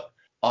of what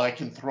I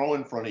can throw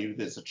in front of you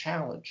that's a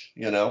challenge,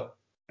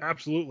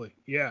 Absolutely,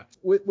 yeah.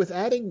 With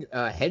adding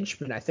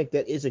henchmen, I think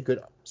that is a good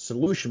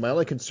solution. My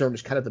only concern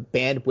is kind of the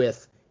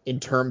bandwidth in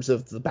terms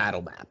of the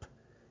battle map,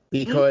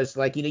 because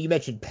you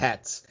mentioned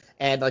pets,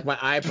 and like my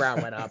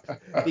eyebrow went up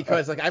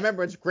because like I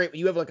remember it's great when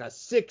you have like a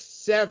 6,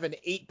 7,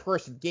 8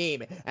 person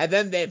game, and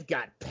then they've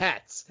got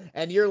pets,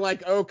 and you're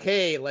like,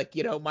 okay, like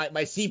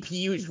my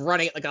CPU is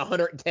running at like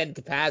 110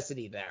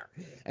 capacity there,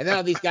 and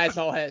now these guys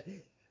all have.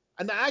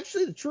 And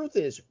actually, the truth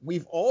is,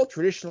 we've all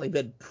traditionally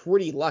been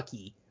pretty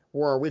lucky,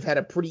 where we've had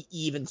a pretty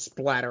even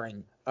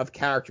splattering of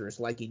characters.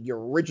 Like in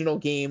your original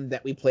game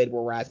that we played,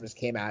 where Rasmus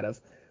came out of,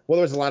 well,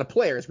 there was a lot of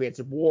players. We had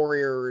some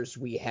warriors.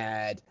 We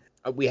had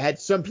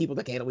some people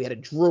that can handle. We had a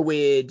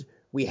druid.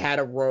 We had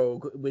a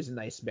rogue. It was a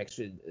nice mix.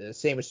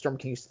 Same with Storm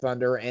King's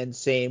Thunder, and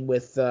same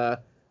with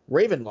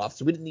Ravenloft.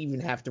 So we didn't even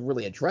have to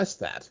really address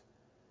that.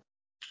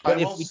 But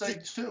I will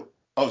say too.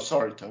 Oh,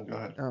 sorry, Tom. Go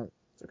ahead. Oh,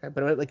 it's okay.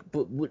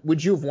 But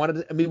would you have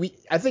wanted? I mean,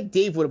 I think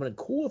Dave would have been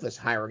cool with us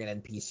hiring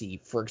an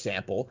NPC, for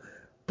example.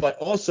 But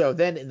also,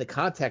 then in the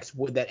context,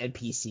 would that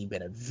NPC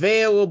been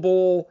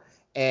available?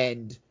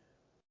 And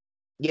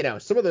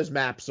some of those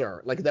maps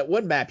are like that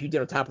one map you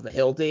did on top of the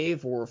hill,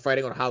 Dave, where we're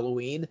fighting on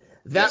Halloween.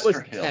 That was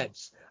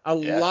intense. A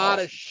lot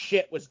of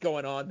shit was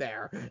going on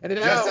there. And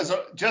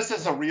just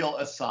as a real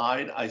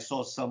aside, I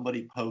saw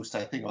somebody post,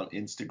 I think on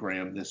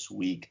Instagram this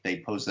week,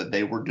 they posted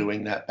they were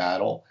doing that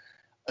battle.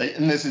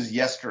 And this is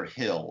Yester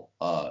Hill,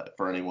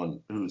 for anyone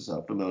who's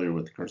familiar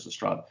with Curse of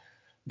Strahd.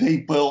 They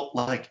built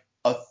like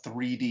a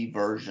 3D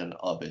version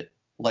of it.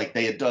 Like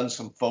they had done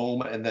some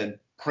foam and then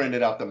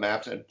printed out the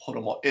maps and put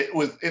them on.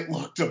 It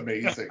looked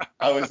amazing.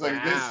 I was like,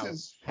 wow. This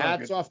is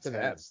hats off to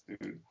them,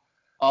 dude.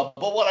 But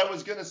what I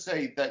was gonna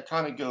say that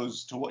kind of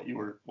goes to what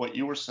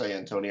you were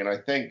saying, Tony, and I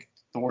think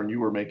Thorn, you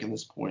were making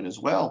this point as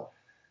well.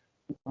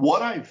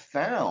 What I've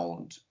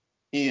found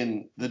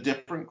in the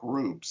different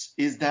groups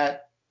is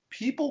that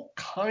people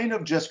kind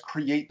of just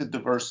create the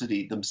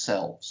diversity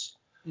themselves.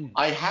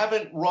 I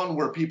haven't run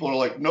where people are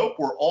like, nope,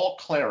 we're all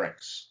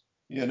clerics,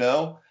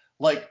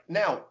 Like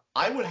now,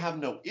 I would have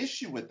no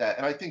issue with that,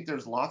 and I think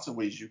there's lots of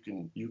ways you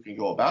can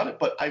go about it.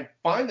 But I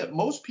find that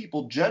most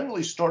people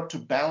generally start to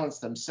balance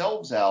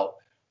themselves out.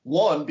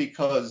 One,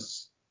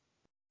 because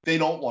they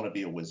don't want to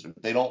be a wizard.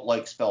 They don't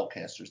like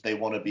spellcasters. They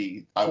want to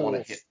be, I want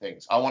to hit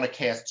things. I want to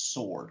cast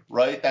sword,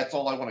 right? That's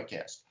all I want to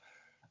cast.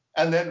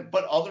 And then,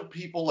 but other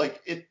people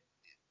like it,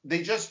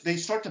 they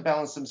start to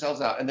balance themselves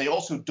out, and they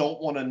also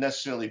don't want to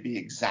necessarily be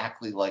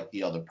exactly like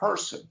the other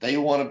person. They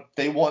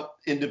want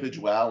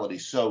individuality.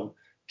 So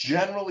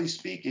generally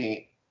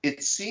speaking,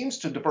 it seems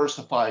to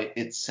diversify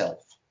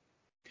itself.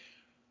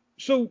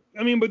 So,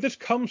 I mean, but this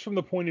comes from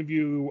the point of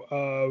view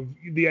of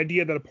the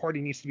idea that a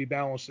party needs to be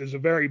balanced is a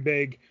very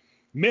big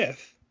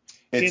myth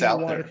It's in the out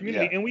Warhammer there,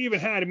 community. yeah. And we even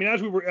had, I mean,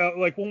 as we were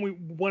like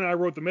when I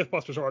wrote the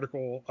Mythbusters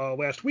article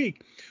last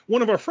week,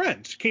 one of our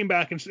friends came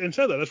back and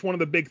said that that's one of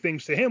the big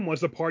things to him was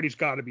the party's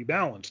got to be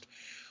balanced.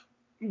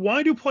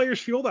 Why do players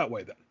feel that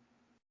way then?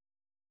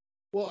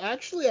 Well,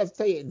 actually, I'll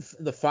tell you, in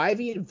the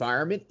 5e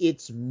environment,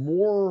 it's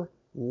more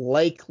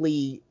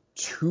likely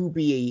to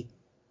be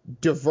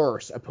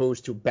diverse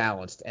opposed to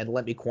balanced, and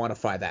let me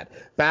quantify that.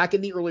 Back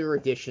in the earlier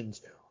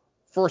editions,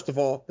 first of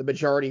all, the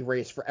majority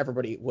race for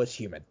everybody was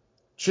human.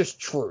 Just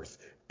truth.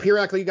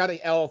 Periodically, you got an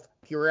elf.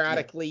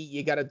 Periodically,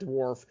 you got a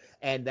dwarf.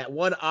 And that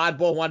one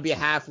oddball wanted to be a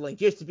halfling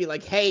just to be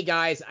like, hey,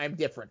 guys, I'm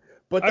different.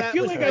 But I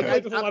feel like I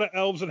played with a lot of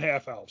elves and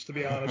half elves, to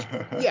be honest.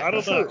 Yeah, I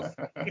don't know.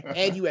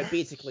 And you had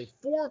basically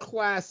 4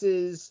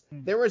 classes.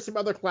 There were some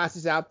other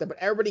classes out there, but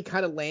everybody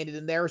kind of landed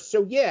in there.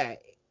 So, yeah,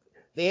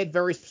 they had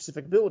very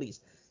specific abilities.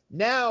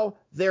 Now,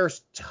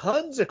 there's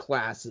tons of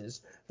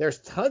classes. There's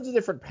tons of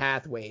different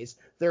pathways.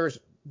 There's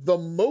the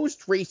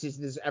most races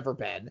there's ever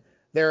been.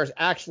 There's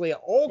actually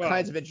all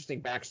kinds of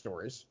interesting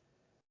backstories.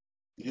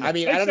 Yeah. I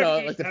mean, I don't know.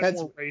 It depends.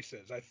 More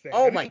races, I think.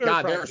 Oh my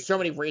God, there are so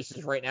many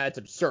races right now. It's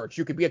absurd.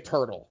 You could be a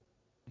turtle.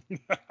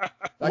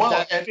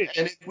 Well, and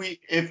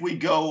if we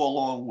go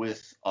along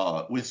with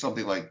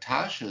something like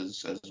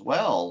Tasha's as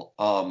well,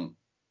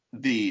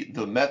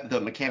 the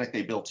mechanic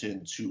they built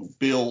in to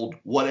build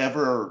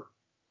whatever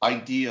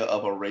idea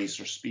of a race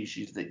or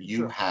species that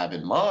you have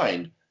in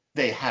mind,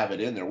 they have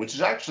it in there, which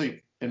is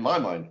actually, in my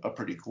mind, a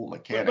pretty cool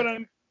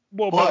mechanic.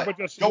 But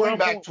just going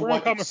back to where what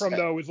I'm coming from, said,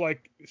 though, is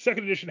like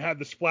second edition had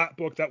the splat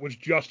book that was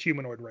just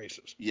humanoid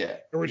races. Yeah.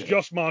 It was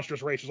just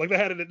monstrous races. Like they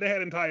had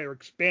entire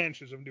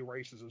expansions of new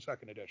races in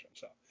second edition.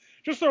 So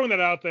just throwing that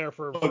out there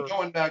for. But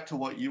going back to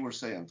what you were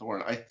saying,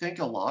 Thorne, I think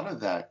a lot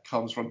of that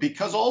comes from,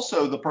 because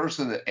also the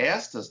person that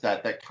asked us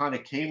that kind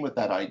of came with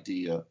that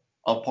idea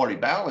of party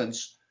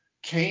balance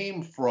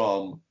came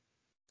from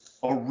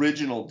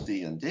original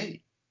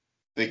D&D.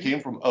 They came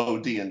from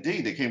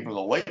OD&D. They came from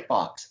the white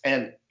box.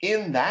 And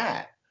in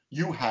that,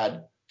 you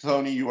had,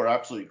 Tony, you are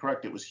absolutely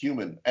correct. It was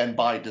human and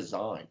by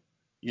design.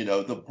 You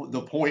know,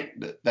 the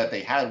point that they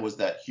had was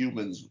that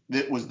humans,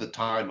 it was the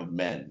time of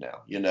men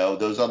now. You know,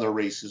 those other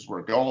races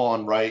were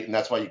gone, right? And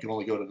that's why you can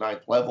only go to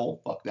 9th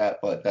level. Fuck that,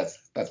 but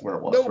that's where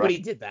it was. Nobody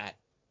did that.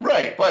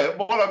 Right, but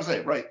what I'm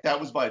saying, right, that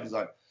was by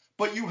design.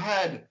 But you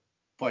had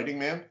fighting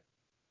man,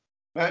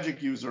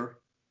 magic user,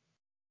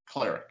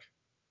 cleric.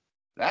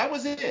 That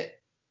was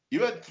it. You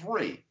had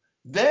 3.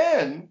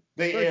 Then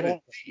they added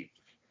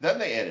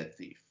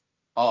thief.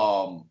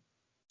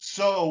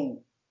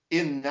 So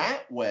in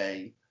that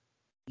way,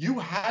 you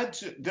had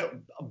to, the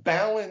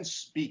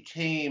balance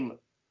became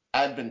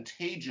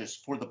advantageous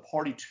for the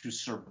party to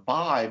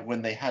survive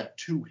when they had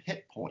 2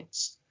 hit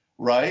points,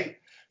 right?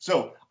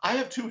 So I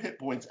have 2 hit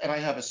points and I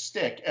have a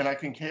stick and I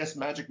can cast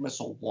magic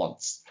missile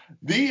once.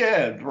 The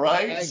end,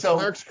 right? And so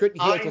clerics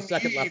couldn't heal I till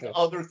second need level.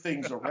 other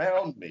things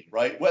around me,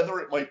 right? Whether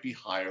it might be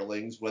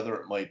hirelings, whether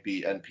it might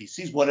be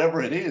NPCs,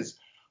 whatever it is.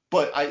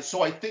 But I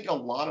think a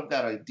lot of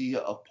that idea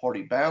of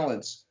party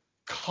balance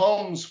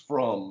comes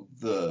from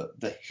the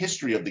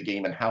history of the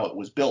game and how it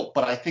was built.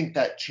 But I think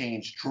that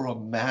changed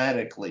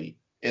dramatically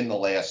in the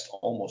last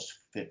almost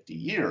 50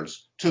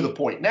 years to the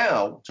point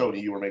now, Tony,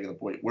 you were making the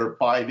point, where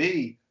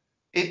 5e,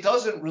 it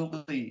doesn't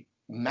really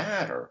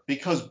matter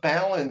because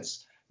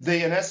balance,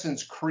 they in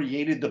essence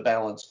created the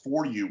balance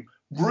for you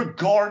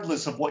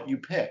regardless of what you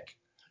pick.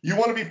 You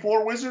want to be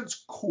 4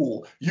 wizards?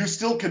 Cool. You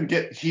still can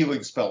get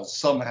healing spells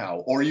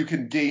somehow, or you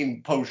can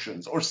gain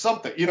potions or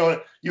something. You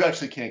know, you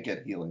actually can't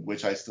get healing,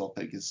 which I still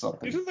think is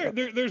something.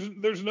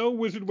 Isn't there's no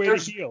wizard way to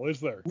heal, is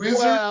there?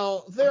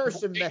 Well, there are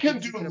some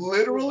methods. You can do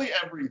literally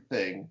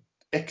everything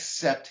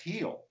except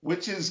heal,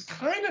 which is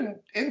kind of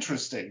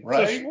interesting,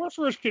 right? So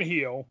sorcerers can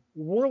heal,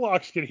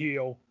 warlocks can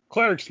heal,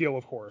 clerics heal,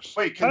 of course.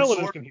 Wait,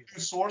 paladins can heal. Do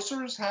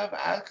sorcerers have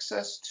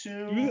access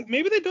to?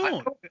 Maybe they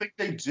don't. I don't think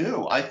they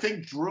do. I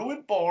think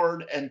druid,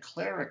 bard, and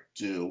cleric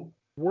do.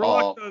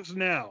 Warlock does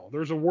now.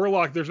 There's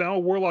now a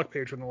warlock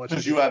patron that lets you.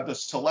 Because you have the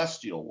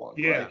celestial one,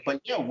 yeah. Right?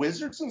 But yeah,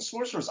 wizards and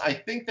sorcerers, I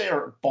think they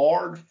are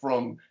barred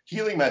from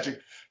healing magic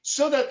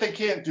so that they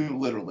can't do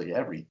literally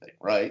everything,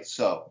 right?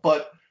 So,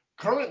 but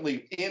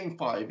currently in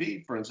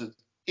 5e, for instance,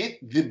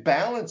 the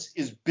balance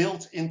is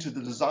built into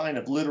the design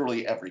of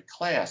literally every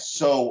class.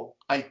 So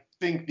I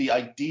think the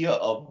idea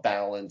of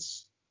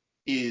balance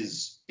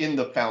is in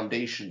the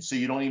foundation, so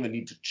you don't even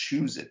need to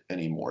choose it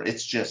anymore.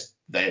 It's just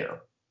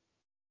there.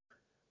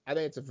 I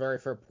think it's a very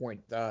fair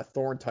point.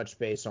 Thorne touched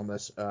base on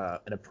this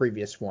in a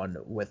previous one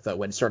with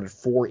when it started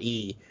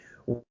 4E,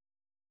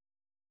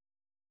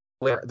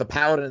 where the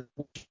paladin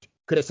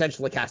could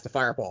essentially cast a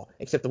fireball,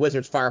 except the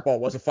wizard's fireball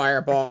was a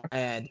fireball,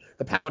 and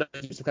the paladin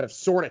used some kind of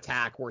sword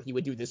attack where he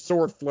would do this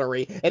sword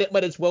flurry, and it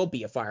might as well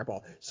be a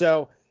fireball.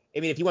 So,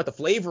 I mean, if you want the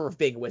flavor of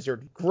being a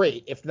wizard,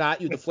 great. If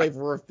not, you have the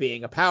flavor of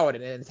being a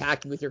paladin and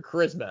attacking with your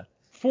charisma.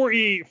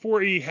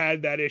 4E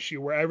had that issue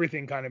where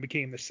everything kind of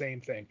became the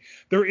same thing.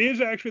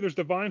 There's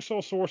Divine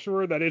Soul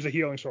Sorcerer that is a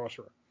healing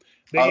sorcerer.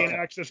 They gain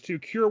access to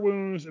cure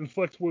wounds,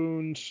 inflict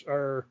wounds,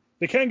 or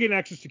they can gain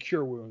access to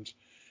cure wounds.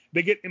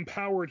 They get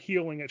empowered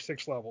healing at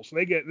 6 levels. So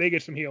they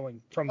get some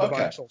healing from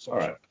Divine Soul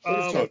Sorcerer. All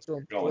right. So to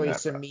employ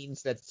some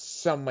means that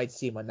some might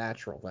seem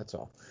unnatural. That's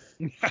all.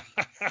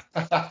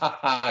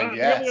 Not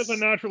nearly as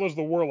unnatural as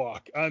the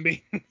Warlock. I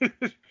mean,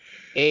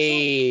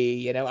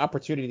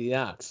 opportunity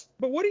knocks.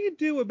 But what do you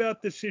do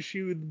about this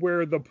issue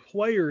where the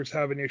players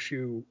have an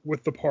issue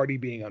with the party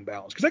being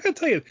unbalanced? Because I got to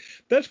tell you,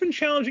 that's been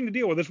challenging to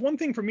deal with. It's one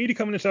thing for me to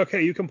come in and say,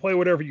 okay, you can play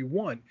whatever you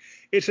want.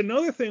 It's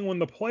another thing when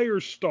the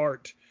players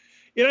start.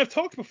 And I've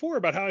talked before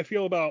about how I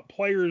feel about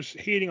players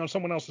hating on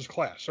someone else's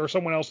class or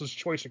someone else's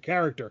choice of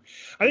character.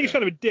 I think it's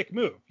kind of a dick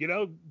move.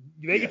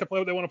 They get to play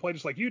what they want to play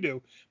just like you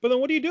do. But then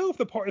what do you do if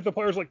the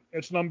player's like,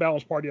 it's an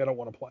unbalanced party, I don't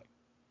want to play?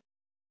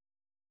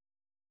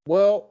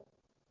 Well,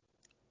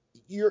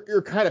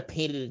 you're kind of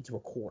painted into a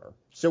corner.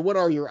 So what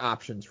are your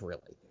options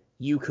really?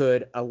 You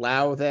could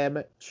allow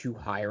them to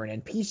hire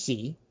an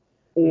NPC,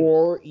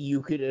 or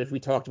you could, as we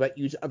talked about,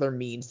 use other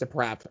means to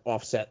perhaps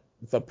offset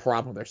the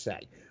problem they're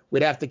saying.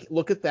 We'd have to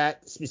look at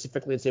that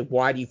specifically and say,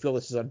 why do you feel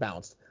this is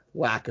unbalanced?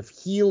 Lack of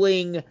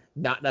healing,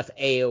 not enough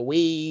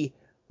AoE,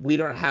 we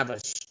don't have a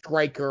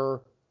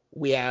striker,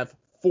 we have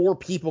 4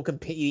 people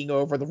competing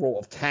over the role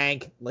of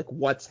tank. Like,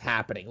 what's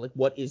happening? Like,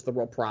 what is the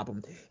real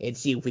problem? And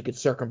see if we could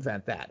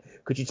circumvent that.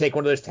 Could you take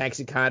one of those tanks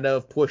and kind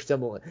of push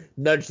them,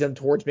 nudge them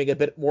towards being a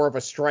bit more of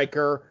a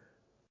striker?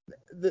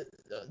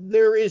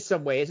 There is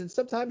some ways, and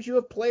sometimes you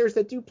have players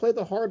that do play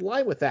the hard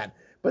line with that.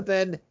 But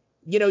then,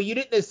 you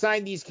didn't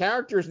assign these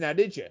characters now,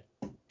 did you?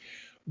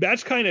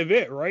 That's kind of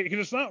it, right? Because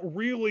it's not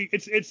really,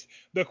 it's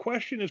the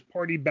question is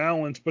party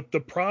balance, but the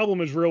problem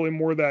is really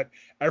more that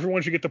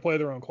everyone should get to play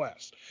their own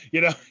class.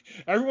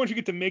 Everyone should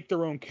get to make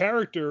their own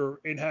character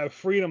and have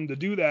freedom to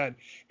do that.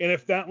 And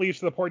if that leads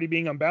to the party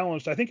being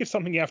unbalanced, I think it's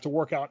something you have to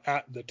work out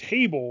at the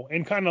table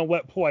and kind of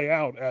let play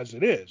out as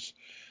it is.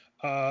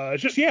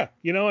 It's just,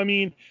 I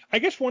mean, I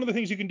guess one of the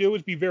things you can do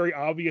is be very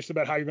obvious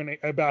about how you're going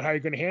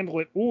to handle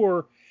it,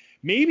 or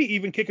maybe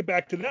even kick it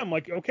back to them.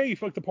 Like, okay, you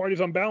feel like the party's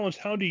unbalanced.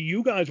 How do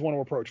you guys want to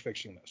approach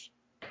fixing this?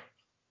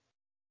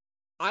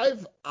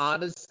 I've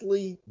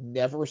honestly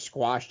never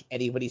squashed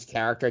anybody's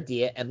character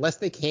idea unless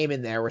they came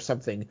in there with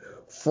something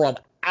from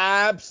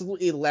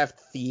absolutely left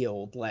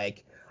field.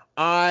 Like,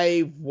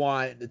 I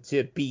want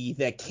to be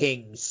the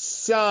king's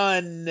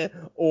son,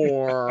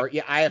 or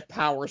I have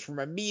powers from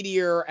a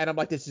meteor, and I'm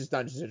like, this is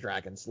Dungeons and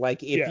Dragons.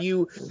 Like, if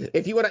you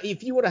want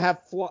to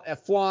have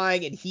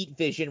flying and heat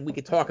vision, we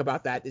could talk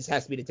about that. This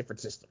has to be in a different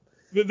system.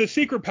 The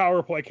secret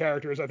power play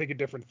character is, I think, a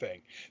different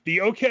thing.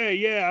 I'm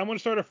going to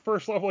start at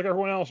first level like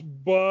everyone else,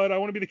 but I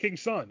want to be the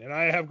king's son, and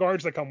I have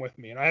guards that come with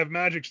me, and I have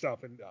magic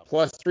stuff, and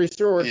plus 3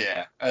 swords.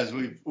 Yeah, as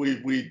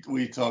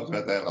we talked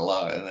about that a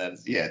lot, and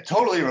that's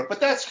totally different.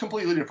 But that's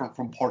completely different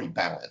from party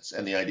balance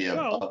and the idea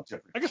of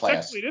different. I guess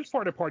classes. technically it is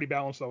part of party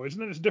balance, though, isn't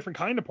it? It's a different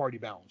kind of party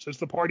balance. It's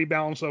the party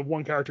balance of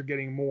one character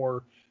getting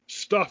more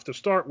stuff to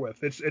start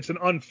with. It's an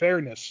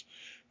unfairness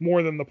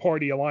more than the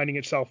party aligning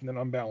itself in an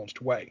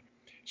unbalanced way.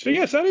 So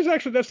yes, that's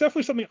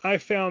definitely something I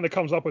found that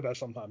comes up with that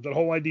sometimes. That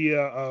whole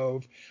idea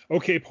of,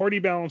 okay, party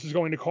balance is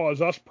going to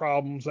cause us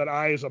problems that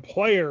I as a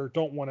player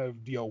don't want to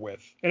deal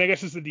with. And I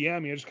guess as the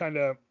DM, you just kind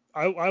of,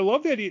 I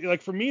love the idea.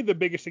 Like, for me, the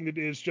biggest thing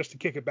is just to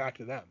kick it back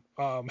to them.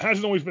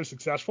 Hasn't always been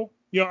successful.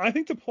 I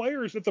think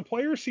if the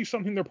players see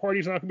something their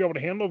party's not going to be able to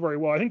handle very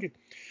well, I think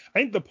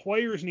the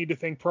players need to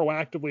think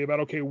proactively about,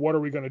 okay, what are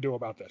we going to do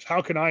about this?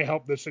 How can I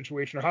help this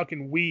situation? Or how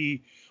can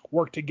we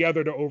work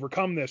together to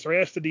overcome this? Or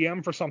ask the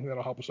DM for something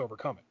that'll help us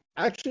overcome it.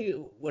 Actually,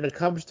 when it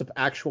comes to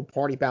actual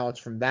party balance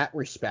from that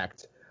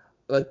respect,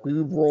 like, we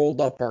rolled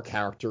up our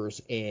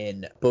characters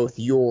in both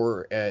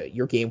your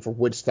game for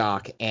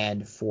Woodstock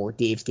and for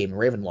Dave's game in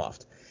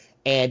Ravenloft.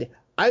 And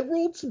I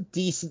rolled some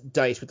decent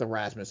dice with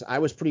Erasmus. I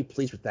was pretty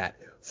pleased with that.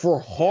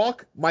 For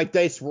Hawk, my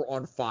dice were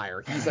on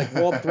fire. He's like,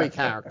 rolled 3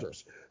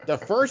 characters. The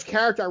first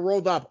character I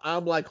rolled up,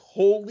 I'm like,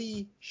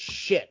 holy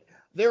shit.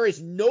 There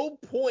is no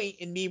point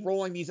in me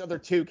rolling these other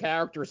 2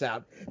 characters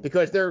out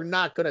because they're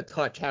not going to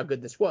touch how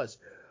good this was.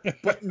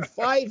 But in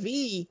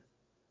 5e,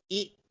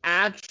 it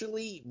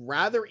actually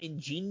rather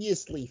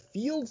ingeniously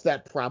fields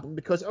that problem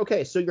because,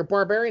 okay, so your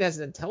barbarian has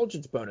an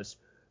intelligence bonus.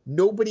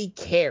 Nobody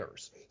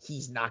cares.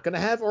 He's not going to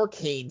have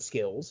arcane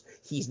skills.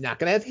 He's not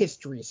going to have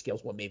history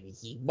skills. Well, maybe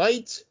he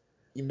might.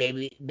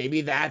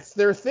 Maybe that's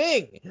their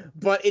thing.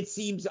 But it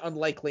seems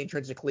unlikely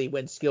intrinsically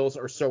when skills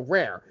are so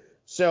rare.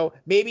 So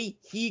maybe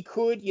he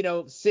could,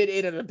 sit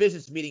in at a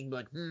business meeting and be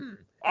like,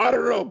 I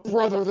don't know,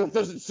 brother, that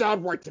doesn't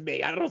sound right to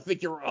me. I don't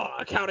think you're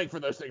accounting for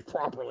those things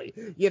properly.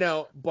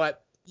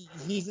 But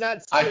he's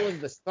not stealing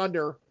the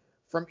thunder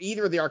from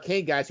either of the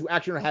arcane guys who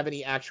actually don't have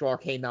any actual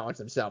arcane knowledge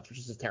themselves, which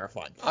is just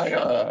terrifying.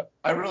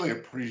 I really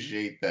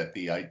appreciate that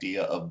the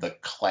idea of the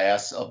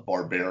class of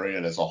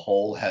barbarian as a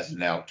whole has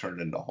now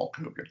turned into Hulk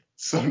Hogan.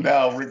 So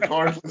now,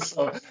 regardless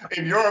of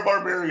if you're a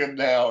barbarian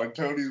now in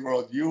Tony's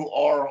world, you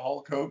are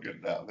Hulk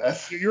Hogan now.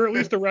 You're at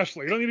least a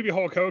wrestler. You don't need to be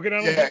Hulk Hogan. I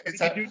don't think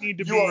exactly. You do need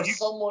to you be. Are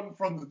someone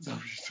from the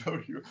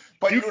WWE,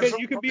 but you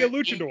can be a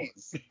luchador.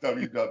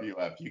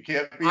 WWF. You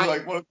can't be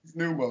like one of these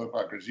new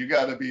motherfuckers. You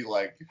got to be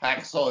like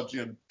Hacksaw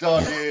Jim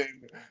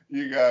Duggan.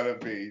 You got to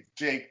be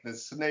Jake the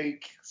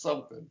Snake.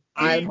 Something.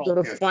 I'm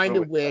gonna find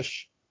a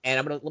wish, and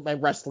I'm gonna let my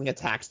wrestling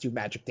attacks do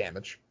magic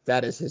damage.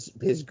 That is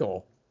his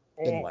goal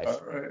in life.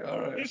 All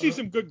right. You see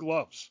some good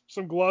gloves.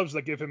 Some gloves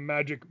that give him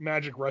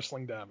magic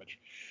wrestling damage.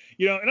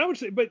 And I would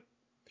say, but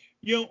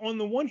on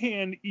the one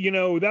hand,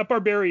 that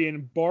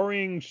barbarian,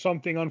 barring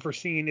something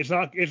unforeseen,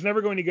 is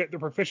never going to get the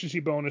proficiency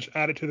bonus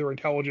added to their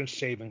intelligence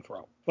saving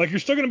throw. Like, you're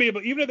still going to be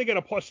able, even if they get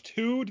a +2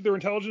 to their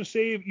intelligence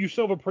save, you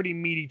still have a pretty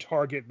meaty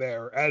target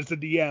there as the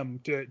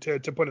DM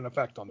to put an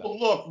effect on that. Well,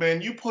 look,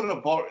 man, you put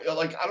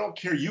I don't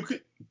care. You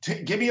could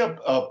give me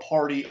a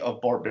party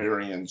of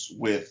barbarians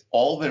with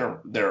all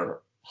their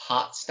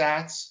hot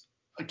stats.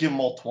 Give them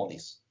all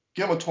 20s.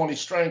 Give them a 20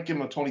 strength, give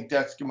them a 20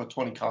 dex, give them a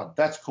 20 con.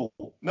 That's cool.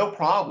 No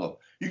problem.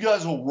 You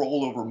guys will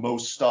roll over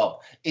most stuff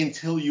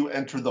until you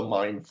enter the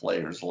Mind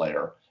Flayer's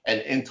lair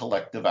and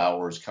Intellect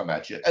Devourers come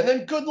at you. And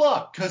then good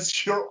luck,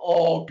 because you're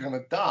all going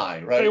to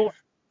die, right?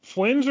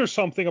 Flins are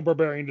something a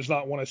barbarian does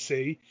not want to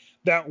see.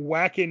 That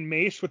whacking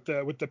mace with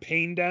the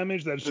pain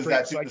damage, that is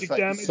straight psychic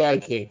damage.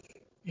 Psychic.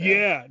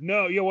 Yeah.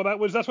 Well,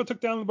 that's what took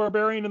down the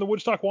barbarian and the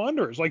Woodstock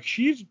Wanderers. Like,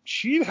 she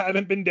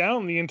hadn't been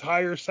down the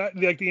entire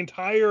the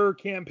entire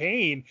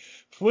campaign.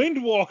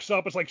 Flint walks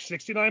up, it's like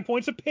 69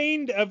 points of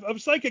pain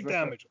of psychic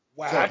damage.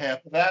 Wow. So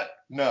half of that?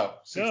 No,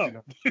 69.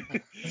 No.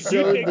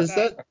 So does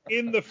that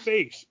in the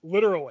face,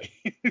 literally?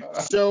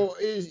 So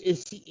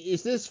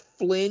is this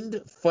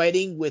Flynn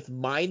fighting with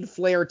Mind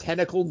Flayer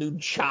Tentacle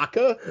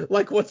Nunchaka?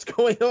 Like, what's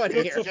going on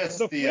here?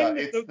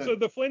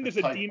 The Flynn is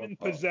a demon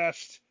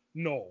possessed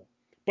gnoll.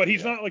 But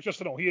he's not like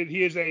just a gnoll.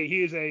 He is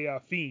a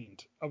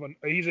fiend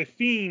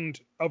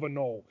of a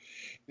gnoll,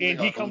 and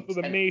he comes with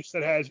a mace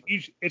that has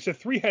it's a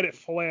 3-headed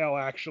flail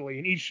actually,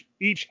 and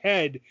each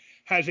head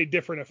has a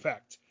different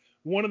effect.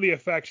 One of the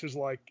effects is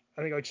like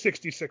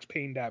 66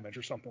 pain damage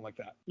or something like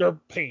that, or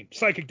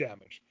psychic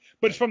damage.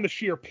 But it's from the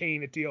sheer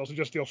pain it deals. It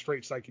just deals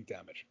straight psychic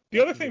damage. The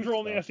other things are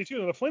all nasty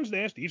too. The Flynn's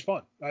nasty. He's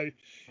fun.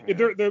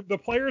 The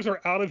players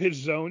are out of his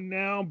zone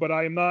now, but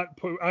I am not.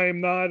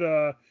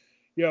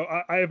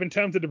 I have been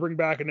tempted to bring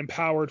back an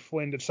empowered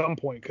Flynn at some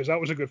point because that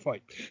was a good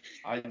fight.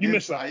 You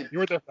missed that. You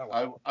weren't there for that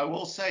one. I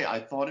will say I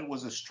thought it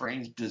was a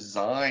strange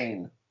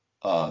design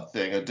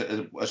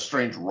thing, a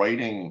strange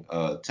writing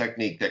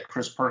technique that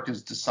Chris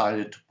Perkins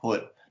decided to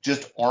put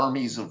just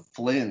armies of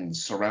Flynns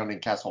surrounding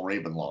Castle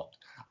Ravenloft.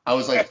 I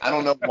was like, I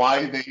don't know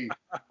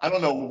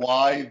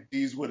why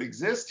these would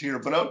exist here,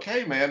 but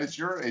okay, man, it's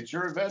your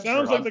adventure.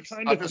 Sounds like the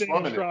kind of thing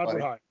Strahd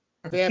would hide.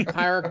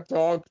 Vampire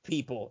dog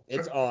people.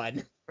 It's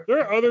on. There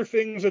are other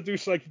things that do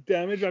psychic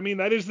damage. I mean,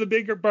 that is the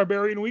bigger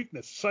barbarian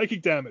weakness.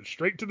 Psychic damage,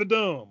 straight to the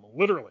dome,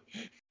 literally.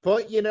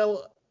 But,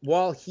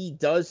 while he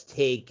does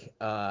take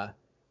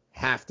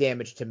half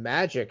damage to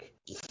magic,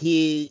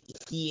 he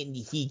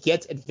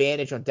gets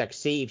advantage on dex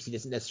saves. He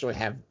doesn't necessarily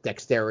have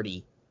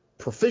dexterity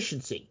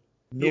proficiency,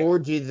 nor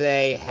do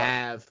they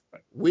have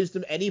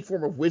wisdom, any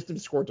form of wisdom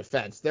score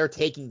defense. They're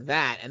taking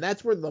that, and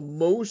that's where the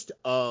most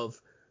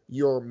of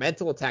your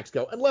mental attacks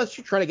go, unless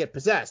you try to get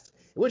possessed.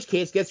 In which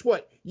case, guess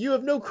what? You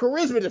have no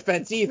charisma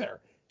defense either.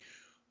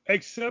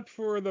 Except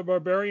for the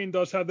barbarian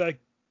does have that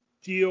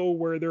deal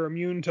where they're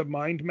immune to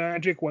mind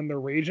magic when they're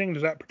raging.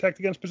 Does that protect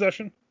against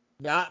possession?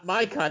 Not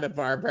my kind of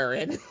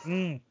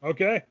barbarian.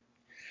 Okay.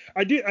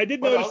 I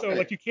did notice though,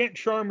 like, you can't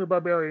charm your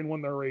barbarian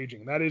when they're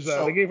raging. That is,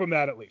 they gave him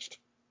that at least.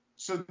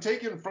 So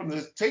take it from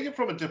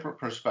a different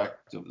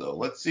perspective though.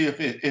 Let's see if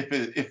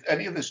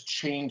any of this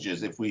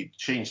changes if we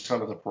change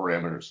some of the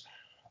parameters.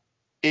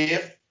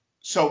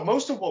 So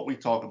most of what we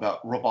talk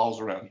about revolves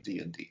around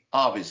D&D,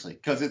 obviously,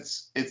 because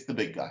it's the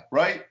big guy,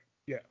 right?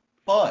 Yeah.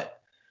 But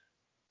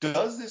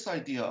does this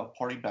idea of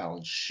party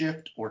balance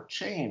shift or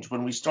change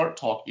when we start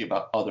talking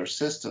about other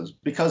systems?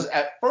 Because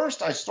at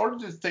first I started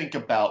to think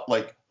about,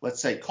 like,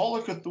 let's say Call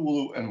of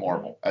Cthulhu and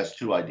Marvel as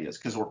two ideas,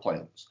 because we're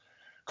playing this.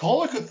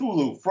 Call of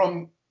Cthulhu,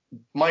 from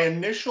my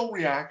initial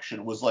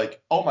reaction was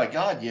like, oh my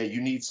God, yeah,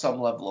 you need some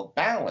level of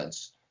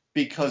balance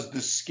because the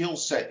skill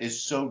set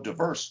is so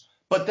diverse.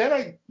 But then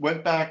I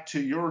went back to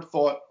your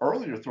thought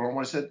earlier, Thorne,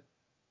 where I said,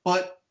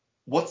 but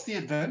what's the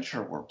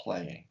adventure we're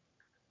playing?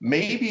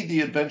 Maybe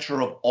the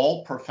adventure of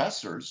all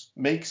professors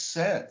makes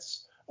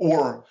sense.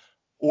 Or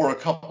a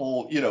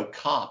couple,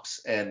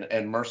 cops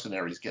and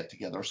mercenaries get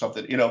together or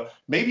something.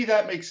 Maybe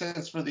that makes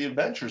sense for the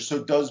adventure.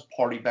 So does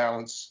party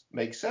balance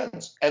make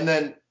sense? And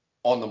then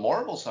on the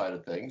Marvel side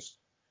of things,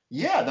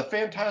 yeah, the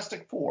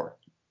Fantastic Four.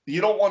 You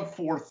don't want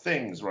 4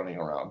 things running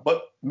around,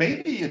 but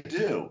maybe you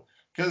do.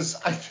 because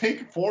I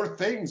think Four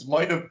Things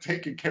might have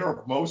taken care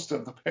of most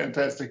of the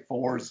Fantastic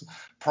Four's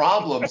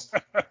problems,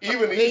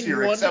 even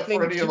easier, except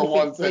for any of the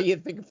ones that.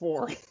 Think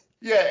four.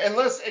 Yeah,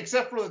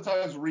 except for the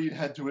times Reed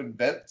had to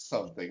invent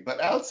something.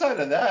 But outside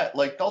of that,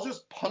 like they'll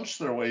just punch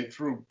their way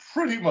through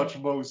pretty much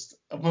most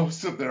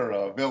of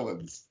their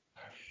villains.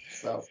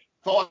 So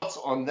thoughts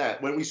on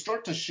that? When we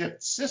start to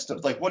shift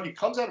systems, like when it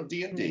comes out of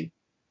D&D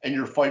and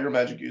you're fighter,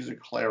 magic user,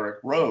 cleric,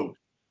 rogue,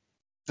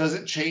 does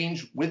it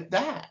change with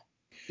that?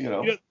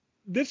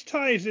 This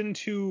ties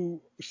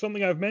into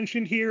something I've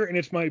mentioned here, and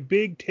it's my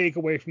big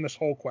takeaway from this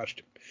whole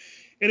question.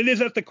 And it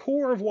is at the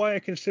core of why I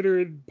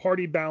consider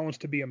party balance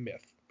to be a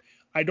myth.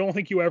 I don't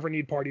think you ever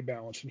need party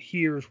balance, and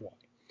here's why.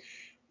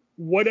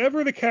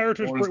 Whatever the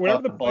characters bring,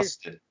 whatever the players,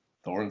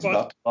 Thorne's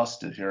about to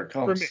bust it. Here it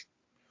comes. For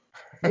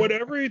me,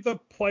 whatever the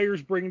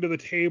players bring to the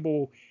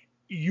table,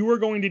 you are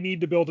going to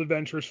need to build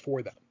adventures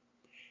for them.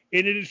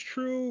 And it is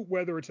true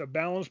whether it's a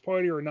balanced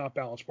party or a not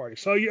balanced party.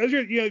 So,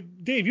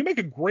 Dave, you make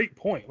a great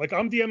point. Like,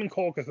 I'm DMing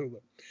Call of Cthulhu.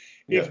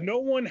 If no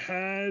one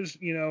has,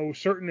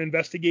 certain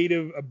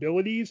investigative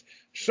abilities,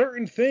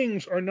 certain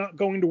things are not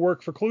going to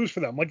work for clues for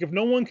them. Like, if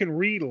no one can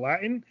read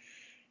Latin,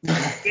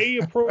 they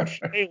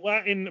approach a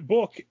Latin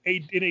book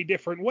in a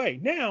different way.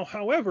 Now,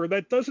 however,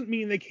 that doesn't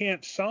mean they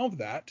can't solve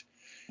that.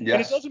 Yes.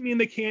 And it doesn't mean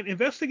they can't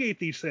investigate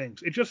these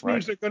things. It just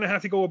means they're going to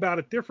have to go about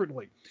it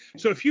differently.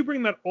 So if you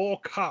bring that all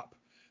cop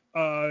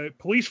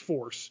police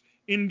force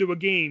into a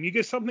game, you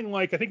get something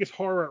like, I think it's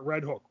Horror at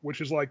Red Hook, which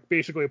is like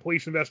basically a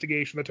police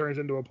investigation that turns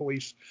into a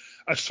police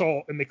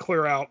assault, and they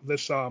clear out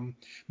this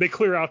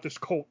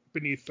cult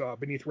beneath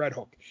Red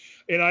Hook.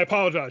 And I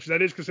apologize,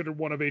 that is considered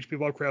one of H.P.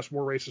 Lovecraft's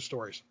more racist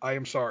stories. I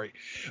am sorry.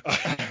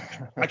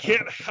 I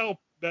can't help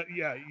that.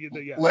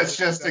 Let's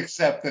just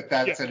accept that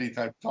that's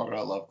anytime talking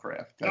about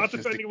Lovecraft. That's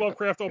not defending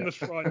Lovecraft on this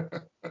front.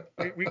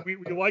 We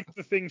like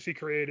the things he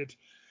created.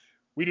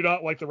 We do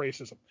not like the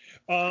racism.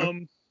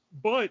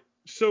 But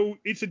so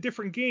it's a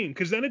different game,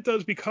 because then it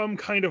does become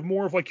kind of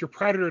more of like your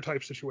Predator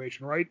type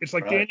situation, right? It's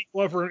like Danny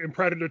Glover in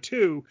Predator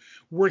 2,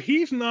 where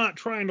he's not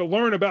trying to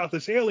learn about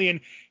this alien.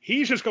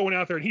 He's just going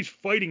out there and he's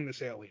fighting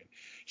this alien.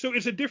 So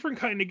it's a different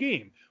kind of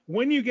game.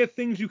 When you get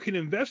things you can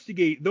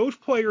investigate, those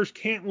players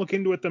can't look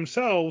into it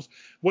themselves.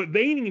 What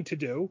they need to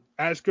do,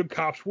 as good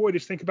cops would,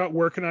 is think about,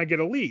 where can I get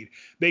a lead?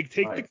 They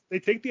take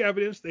the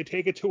evidence, they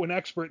take it to an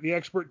expert. The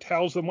expert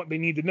tells them what they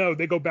need to know.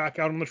 They go back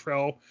out on the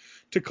trail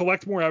to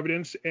collect more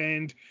evidence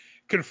and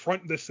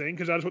confront this thing,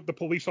 because that's what the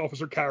police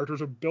officer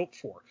characters are built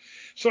for.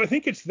 So I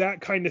think it's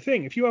that kind of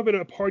thing. If you have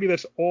a party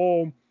that's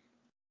all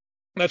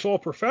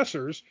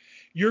professors,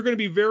 you're going to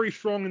be very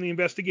strong in the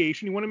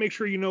investigation. You want to make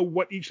sure you know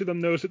what each of them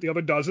knows that the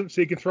other doesn't,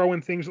 so you can throw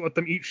in things that let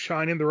them each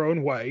shine in their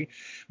own way.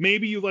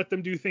 Maybe you let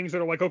them do things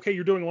that are like, okay,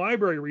 you're doing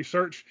library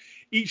research.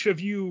 Each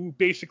of you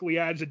basically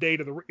adds a day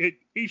to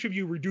each of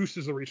you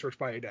reduces the research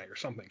by a day or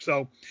something.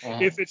 So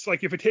if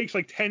it takes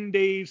like 10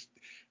 days,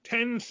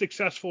 10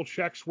 successful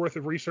checks worth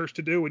of research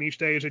to do, and each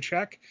day is a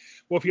check,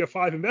 well, if you have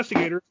 5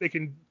 investigators, they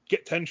can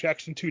get 10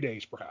 checks in 2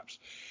 days, perhaps.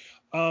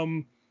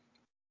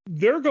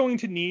 They're going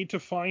to need to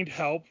find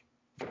help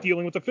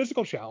dealing with the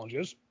physical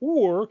challenges,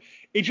 or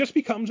it just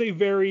becomes a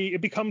very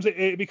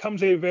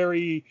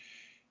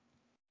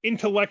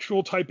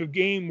intellectual type of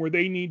game where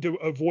they need to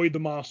avoid the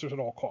monsters at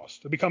all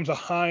costs. It becomes a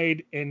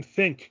hide and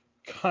think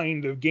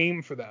kind of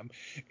game for them.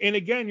 And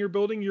again, you're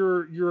building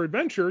your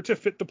adventure to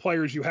fit the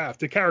players you have,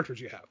 the characters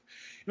you have.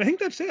 And I think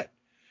that's it.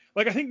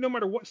 Like, I think no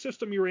matter what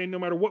system you're in, no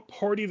matter what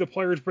party the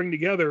players bring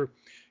together,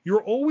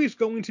 you're always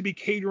going to be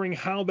catering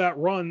how that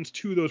runs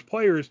to those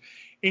players,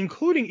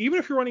 including even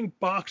if you're running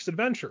boxed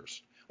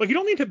adventures. Like, you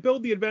don't need to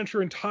build the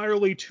adventure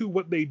entirely to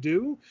what they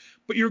do,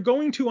 but you're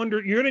going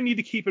to need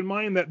to keep in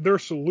mind that their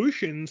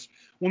solutions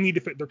will need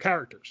to fit their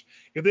characters.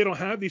 If they don't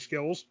have these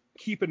skills,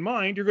 keep in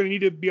mind you're going to need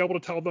to be able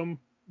to tell them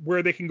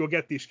where they can go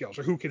get these skills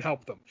or who can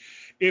help them.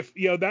 If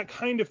that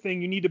kind of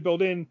thing you need to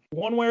build in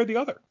one way or the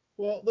other.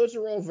 Well, those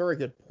are all very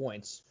good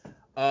points.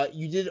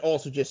 You did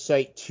also just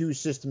cite 2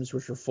 systems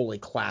which are fully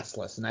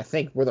classless, and I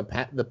think where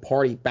the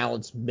party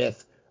balance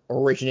myth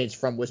originates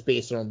from was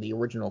based on the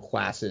original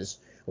classes,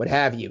 what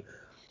have you.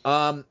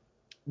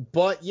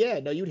 But yeah,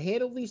 no, you'd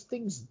handle these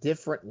things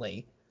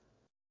differently.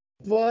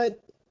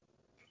 But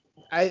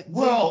I think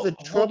the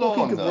trouble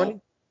can go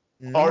running.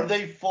 Are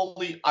they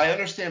fully? I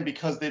understand,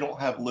 because they don't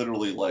have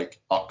literally like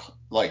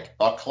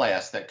a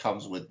class that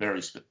comes with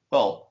very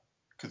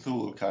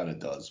Cthulhu kind of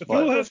does.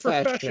 Cthulhu has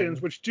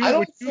professions which do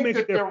make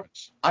a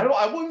difference.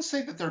 I wouldn't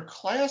say that they're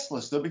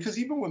classless though, because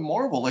even with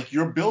Marvel, like,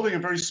 you're building a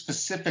very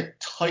specific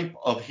type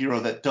of hero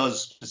that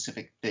does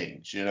specific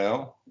things, you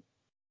know?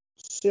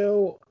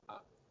 So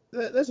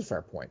that's a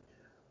fair point.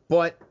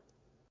 But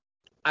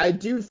I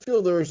do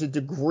feel there's a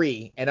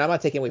degree, and I'm not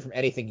taking away from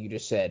anything you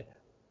just said,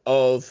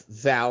 of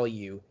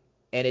value.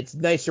 And it's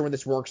nicer when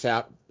this works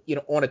out,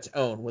 on its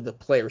own, when the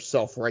players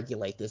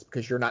self-regulate this,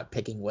 because you're not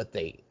picking what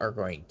they are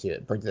going to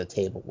bring to the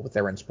table with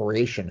their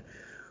inspiration.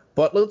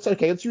 But let's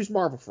use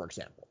Marvel, for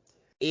example.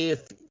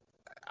 If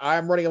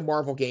I'm running a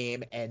Marvel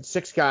game and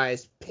 6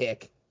 guys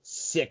pick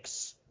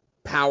 6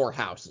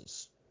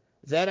 powerhouses,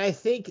 then I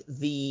think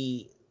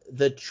the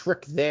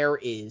trick there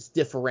is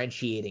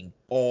differentiating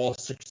all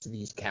 6 of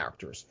these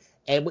characters.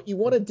 And what you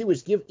want to do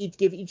is give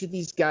each of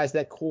these guys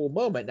that cool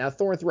moment. Now,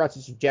 Thorin threw out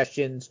some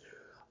suggestions,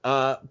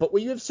 but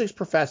when you have 6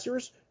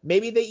 professors,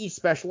 maybe they each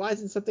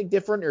specialize in something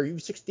different, or you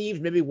have 6 thieves,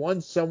 maybe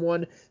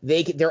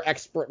they're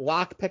expert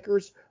lock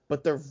pickers,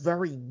 but they're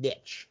very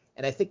niche.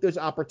 And I think those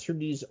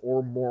opportunities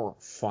are more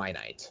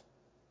finite.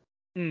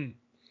 You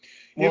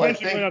Well, I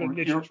mentioned out of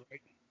niches,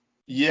 right?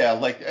 Yeah,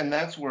 and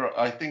that's where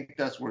I think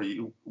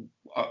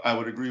I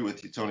would agree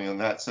with you, Tony, on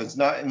that sense,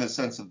 not in the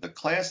sense of the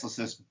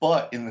classlessness,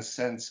 but in the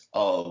sense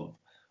of,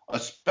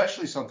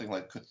 especially something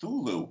like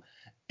Cthulhu,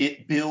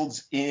 it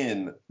builds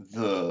in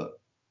the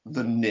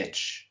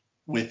niche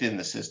within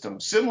the system,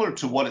 similar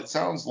to what it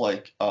sounds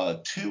like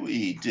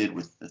 2E did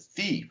with the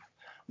Thief,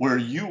 where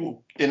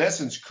you, in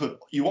essence,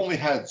 you only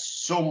had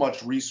so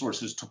much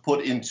resources to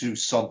put into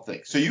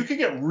something. So you could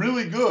get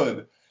really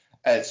good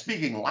at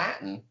speaking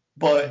Latin,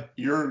 but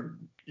you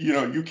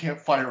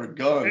can't fire a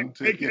gun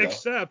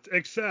Except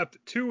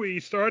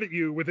 2E started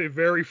you with a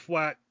very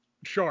flat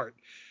chart.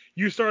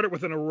 You started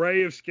with an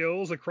array of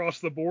skills across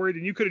the board,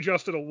 and you could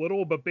adjust it a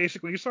little, but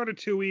basically you started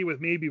 2E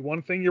with maybe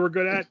one thing you were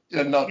good at.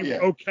 You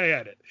were okay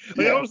at it.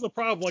 That was the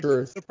problem.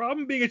 The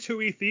problem being a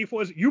 2E thief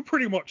was you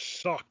pretty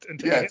much sucked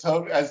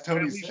until as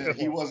Tony said,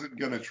 he wasn't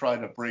going to try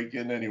to break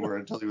in anywhere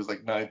until he was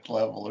like 9th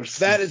level or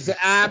something. That is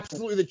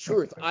absolutely the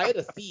truth. I had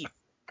a thief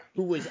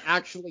who was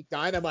actually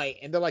dynamite,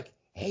 and they're like,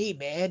 hey,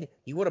 man,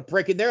 you want to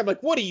break in there? I'm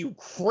like, what are you,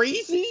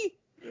 crazy?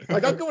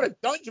 Like, I'm going to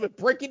dungeon and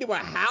break into a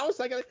house?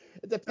 It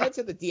depends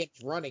on the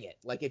DM's running it.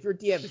 Like, if your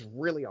DM is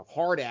really a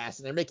hard ass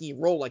and they're making you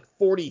roll like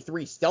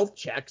 43 stealth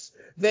checks,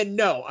 then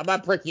no, I'm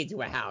not breaking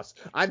into a house.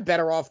 I'm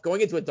better off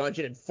going into a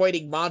dungeon and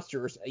fighting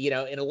monsters, in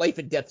a life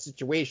and death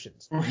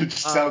situations. Which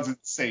sounds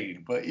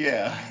insane, but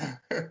yeah,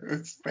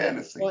 it's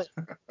fantasy.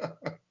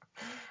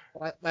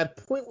 My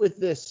point with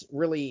this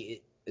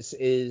really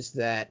is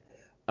that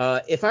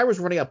if I was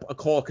running up a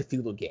Call of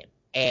Cthulhu game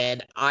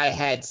and I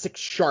had 6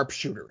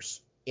 sharpshooters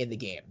in the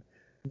game,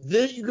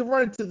 then you could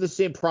run into the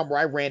same problem where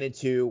I ran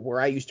into where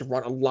I used to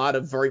run a lot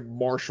of very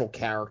martial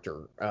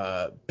character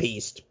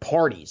based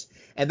parties.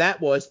 And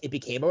that was, it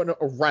became a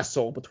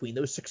wrestle between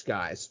those 6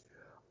 guys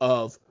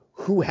of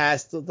who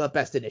has the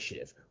best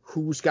initiative,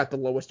 who's got the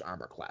lowest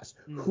armor class,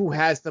 who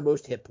has the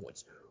most hit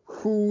points,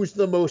 who's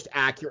the most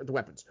accurate with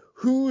weapons,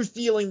 who's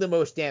dealing the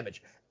most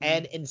damage.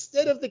 And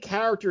instead of the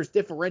characters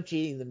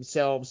differentiating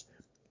themselves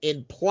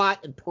in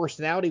plot and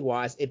personality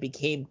wise, it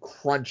became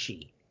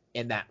crunchy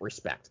in that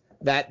respect.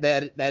 That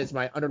is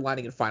my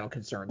underlining and final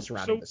concern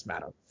surrounding this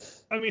matter.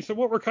 So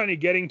what we're kind of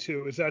getting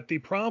to is that the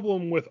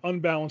problem with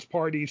unbalanced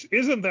parties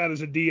isn't that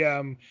as a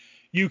DM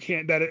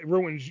that it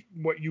ruins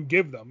what you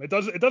give them. It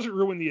doesn't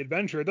ruin the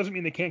adventure. It doesn't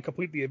mean they can't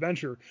complete the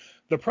adventure.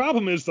 The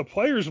problem is the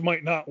players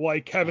might not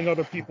like having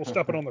other people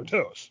stepping on their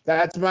toes.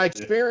 That's my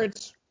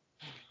experience.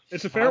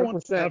 It's a fair 100%.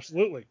 One.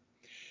 Absolutely.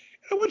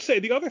 I would say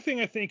the other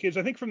thing I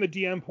think from the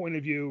DM point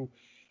of view,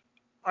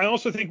 I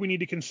also think we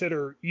need to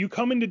consider, you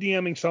come into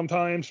DMing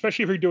sometimes,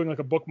 especially if you're doing like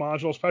a book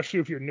module, especially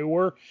if you're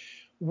newer,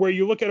 where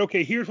you look at,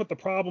 okay, here's what the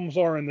problems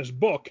are in this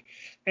book.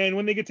 And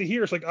when they get to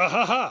here, it's like,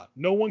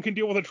 no one can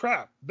deal with a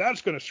trap.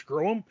 That's going to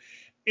screw them.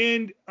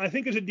 And I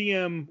think as a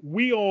DM,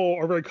 we all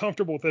are very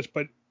comfortable with this,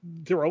 but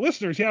to our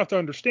listeners, you have to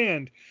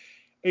understand,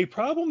 a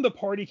problem the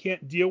party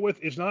can't deal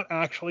with is not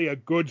actually a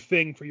good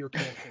thing for your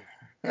campaign.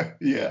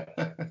 Yeah.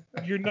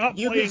 You're not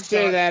you playing can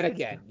say that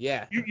again.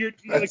 Yeah.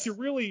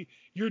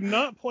 You're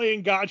not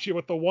playing gotcha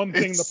with the one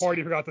thing the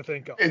party forgot to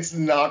think of. It's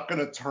not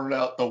going to turn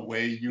out the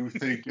way you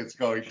think it's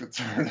going to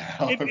turn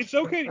out. It's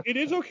okay. It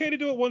is okay to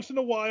do it once in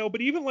a while,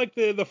 but even like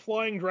the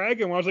flying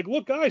dragon, where I was like,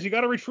 look, guys, you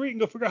got to retreat and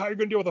go figure out how you're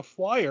going to deal with a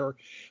flyer.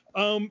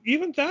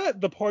 Even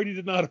that the party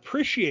did not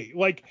appreciate.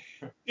 Like,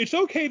 it's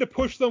okay to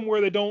push them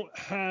where they don't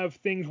have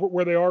things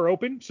where they are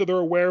open, so they're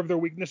aware of their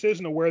weaknesses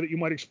and aware that you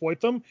might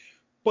exploit them.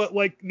 But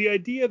like the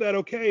idea that,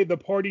 okay, the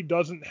party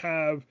doesn't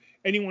have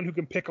anyone who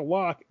can pick a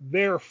lock,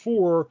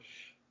 therefore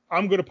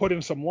I'm going to put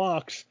in some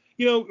locks,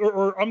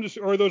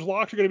 or those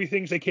locks are going to be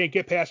things they can't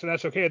get past, and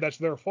that's okay, that's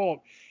their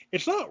fault.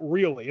 It's not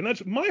really. And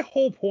that's my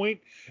whole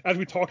point as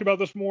we talked about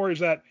this more, is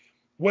that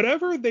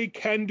whatever they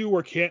can do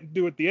or can't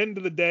do, at the end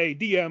of the day,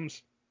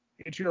 DMs,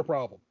 it's your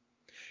problem.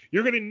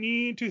 You're going to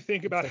need to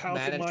think about how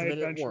can my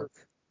adventure.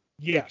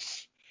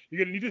 Yes.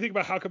 You're going to need to think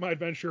about how can my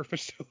adventure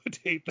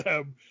facilitate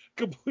them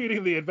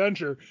completing the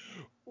adventure,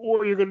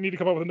 or you're going to need to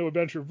come up with a new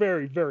adventure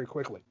very, very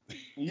quickly.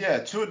 Yeah,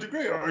 to a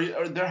degree,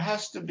 or there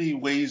has to be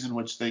ways in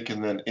which they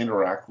can then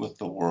interact with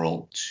the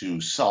world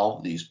to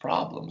solve these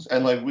problems.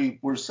 And like we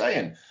were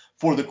saying,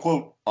 for the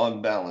quote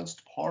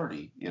unbalanced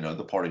party,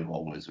 the party of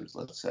all wizards,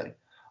 let's say,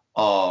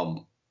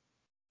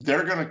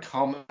 they're going to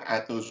come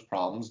at those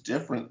problems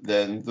different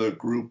than the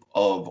group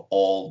of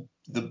all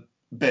the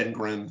Ben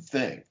Grimm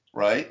thing.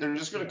 Right? They're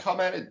just going to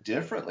come at it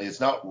differently. It's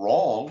not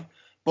wrong,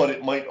 but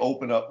it might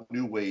open up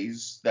new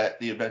ways that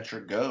the adventure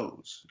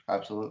goes.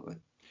 Absolutely.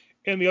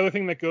 And the other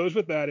thing that goes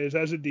with that is,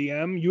 as a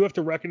DM, you have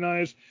to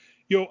recognize,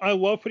 I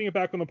love putting it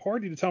back on the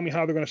party to tell me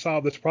how they're going to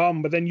solve this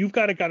problem, but then you've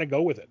got to kind of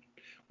go with it.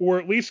 or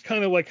at least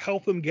kind of like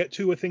help them get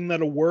to a thing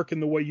that'll work in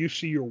the way you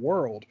see your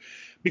world,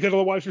 because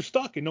otherwise you're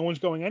stuck and no one's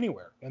going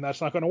anywhere, and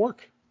that's not going to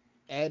work.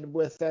 And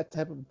with that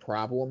type of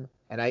problem,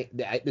 and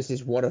this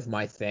is one of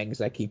my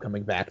things I keep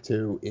coming back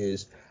to,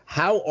 is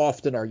how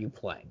often are you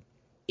playing?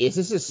 Is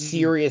this a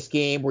serious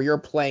game where you're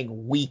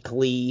playing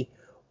weekly,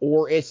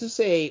 or is this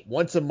a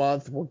once a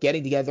month, we're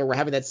getting together, we're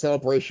having that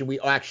celebration, we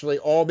actually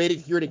all made it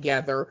here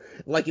together,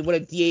 like in one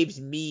of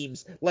Dave's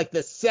memes, like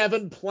the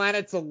 7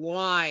 planets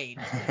aligned,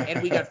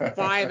 and we got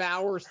 5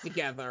 hours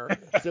together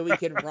so we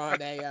can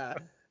run a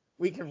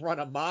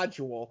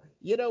module.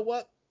 You know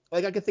what?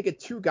 Like, I can think of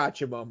 2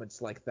 gotcha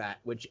moments like that,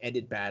 which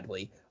ended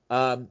badly.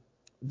 The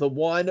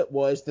one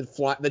was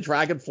the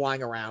dragon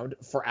flying around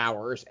for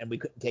hours, and we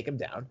couldn't take him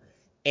down.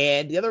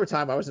 And the other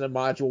time I was in a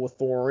module with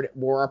Thorn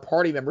where our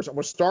party members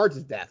almost starved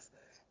to death.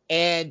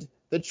 And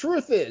the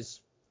truth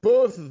is,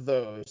 both of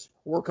those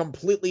were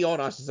completely on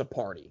us as a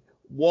party.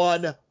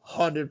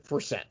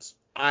 100%.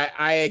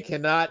 I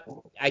cannot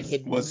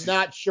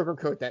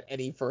sugarcoat that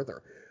any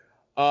further.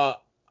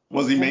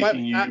 Was he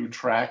making you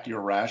track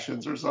your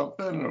rations or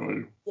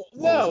something?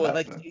 No,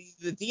 like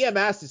the DM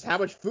asked us how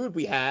much food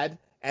we had,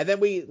 and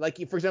then we, like,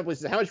 for example, he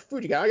said, how much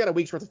food you got? I got a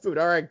week's worth of food.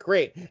 All right,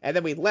 great. And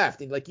then we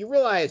left, and like you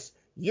realize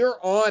you're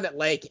on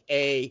like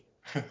a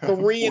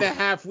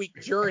 3.5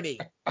 week journey.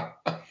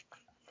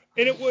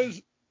 And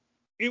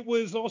it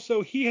was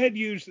also, he had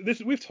used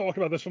this. We've talked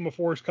about this one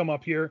before. It's come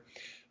up here.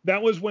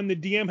 That was when the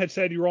DM had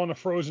said you were on a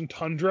frozen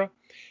tundra,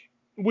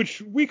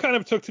 which we kind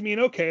of took to mean,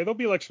 okay, there'll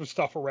be like some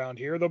stuff around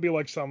here. There'll be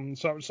like some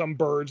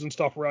birds and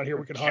stuff around here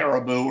we can hunt.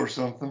 Caribou or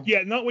something.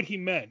 Yeah, not what he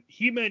meant.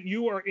 He meant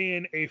you are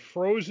in a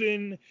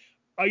frozen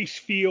ice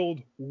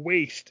field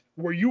waste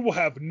where you will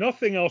have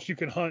nothing else you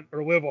can hunt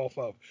or live off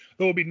of.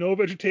 There will be no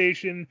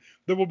vegetation.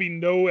 There will be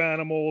no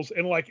animals.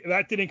 And like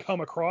that didn't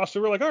come across.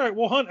 So we're like, all right,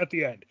 we'll hunt at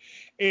the end.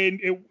 And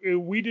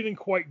we didn't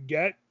quite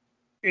get,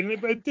 and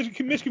there's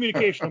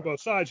miscommunication on both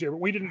sides here,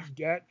 but we didn't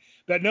get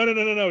that.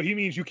 No. He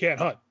means you can't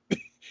hunt.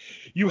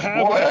 You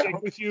have anything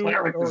with you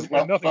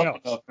or nothing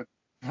else.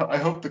 I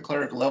hope the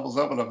cleric levels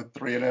up enough in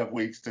 3.5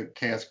 weeks to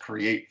cast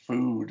Create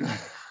Food.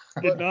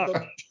 But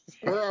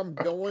where I'm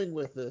going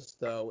with this,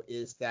 though,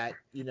 is that,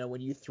 you know, when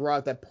you throw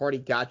out that party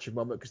gotcha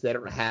moment because they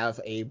don't have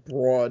a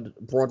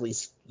broadly,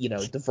 you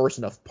know, diverse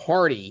enough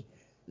party,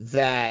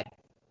 that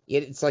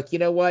it's like, you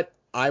know what?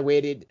 I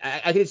waited.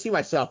 I can see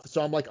myself.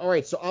 So I'm like, all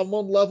right, so I'm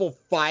on level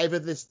 5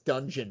 of this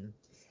dungeon,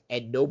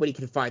 and nobody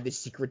can find the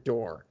secret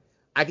door.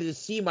 I can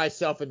just see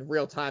myself in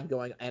real time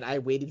going, and I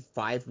waited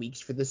 5 weeks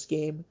for this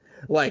game?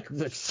 Like,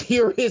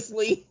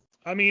 seriously?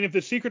 I mean, if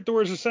the secret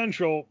door is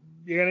essential,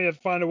 you're going to have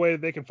to find a way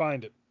that they can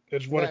find it.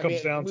 It's what it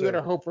comes down to. We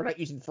better hope we're not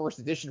using first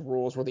edition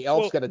rules where the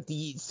elf's got a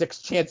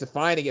D6 chance of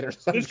finding it or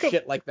some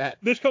shit like that.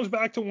 This comes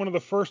back to one of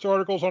the first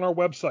articles on our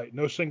website,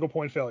 no single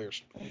point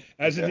failures.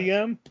 As a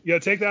DM, you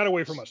got to take that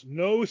away from us.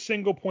 No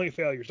single point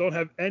failures. Don't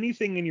have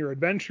anything in your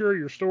adventure,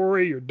 your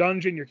story, your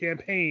dungeon, your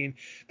campaign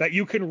that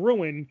you can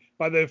ruin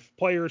by the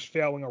players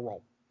failing a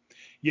roll.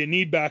 You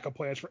need backup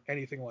plans for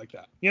anything like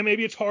that. Yeah,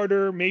 maybe it's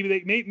harder.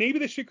 Maybe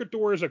the secret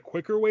door is a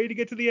quicker way to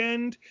get to the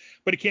end,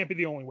 but it can't be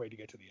the only way to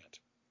get to the end.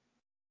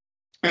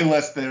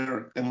 Unless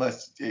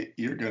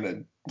you're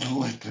gonna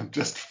let them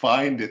just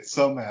find it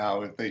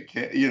somehow if they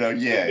can't, you know,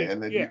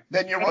 and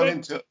then you run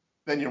into.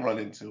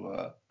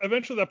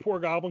 Eventually, that poor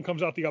goblin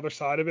comes out the other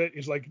side of it.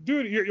 He's like,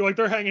 dude, you're like,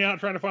 they're hanging out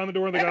trying to find the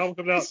door, and the goblin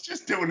comes out. He's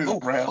just doing his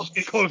rounds.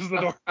 He closes the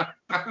door.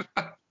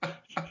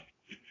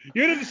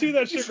 You didn't see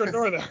that secret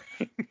door there.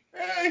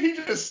 He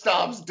just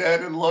stops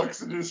dead and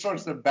looks and just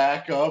starts to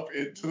back up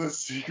into the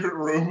secret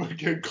room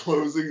again,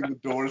 closing the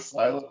door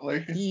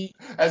silently.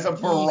 As a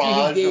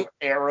barrage of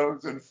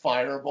arrows and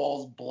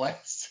fireballs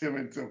blasts him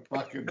into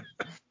fucking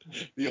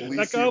the Elysium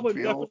That goblin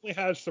field. definitely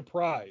has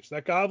surprise.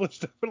 That goblin's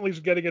definitely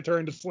getting a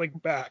turn to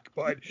slink back,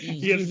 but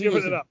he has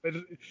given it up.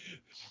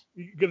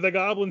 The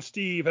goblin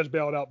Steve has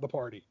bailed out the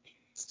party.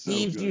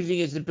 Steve's using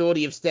his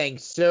ability of staying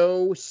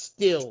so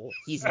still,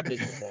 he's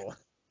invisible.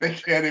 They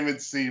can't even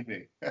see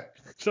me.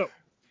 So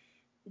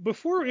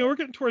before we're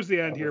getting towards the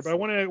end here, but I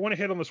want to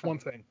hit on this one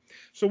thing.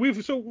 So we've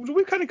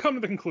kind of come to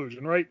the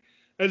conclusion, right?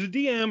 As a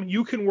DM,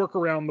 you can work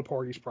around the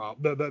party's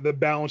problem, the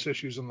balance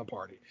issues in the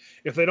party.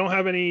 If they don't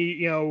have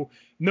any,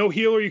 no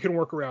healer, you can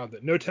work around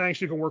it. No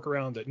tanks, you can work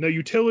around it. No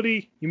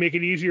utility, you make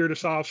it easier to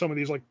solve some of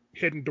these like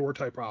hidden door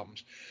type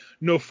problems.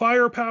 No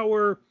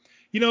firepower,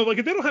 like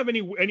if they don't have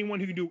anyone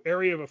who can do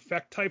area of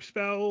effect type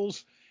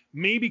spells,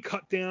 maybe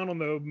cut down on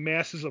the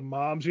masses of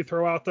mobs you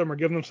throw out them, or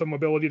give them some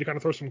ability to kind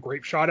of throw some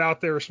grape shot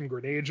out there or some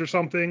grenades or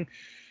something.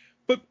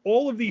 But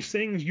all of these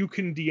things you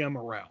can DM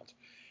around.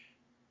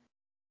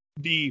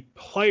 The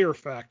player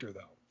factor,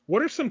 though.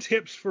 What are some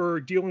tips for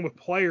dealing with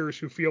players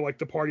who feel like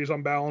the party is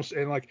unbalanced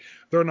and like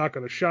they're not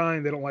going to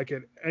shine, they don't like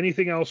it?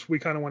 Anything else we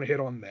kind of want to hit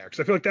on there?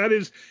 Because I feel like that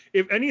is,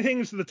 if anything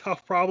is the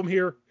tough problem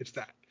here, it's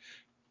that.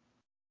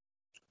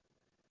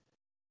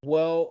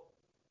 Well,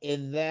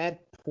 in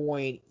that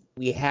point,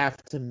 we have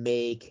to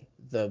make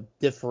the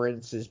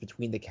differences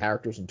between the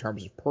characters in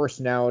terms of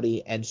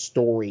personality and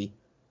story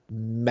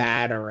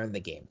matter in the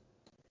game.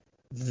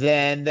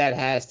 then that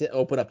has to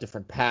open up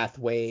different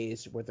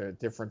pathways where there are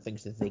different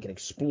things that they can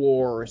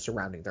explore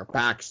surrounding their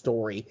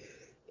backstory.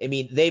 I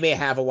mean, they may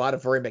have a lot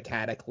of very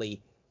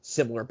mechanically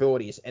similar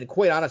abilities. And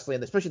quite honestly,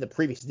 and especially in the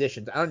previous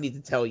editions, I don't need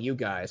to tell you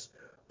guys,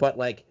 but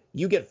like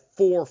you get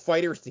 4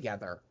 fighters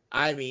together.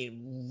 I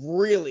mean,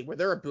 really, were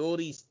their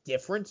abilities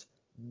different?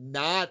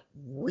 Not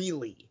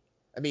really.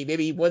 I mean,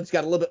 maybe one's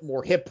got a little bit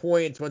more hit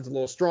points, one's a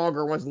little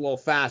stronger, one's a little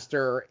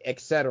faster,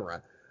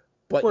 etc.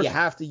 But you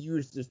have to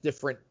use those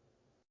different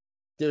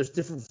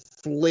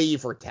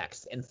flavor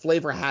text, and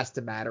flavor has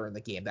to matter in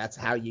the game. That's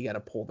how you got to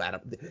pull that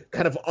up,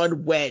 kind of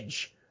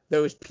unwedge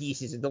those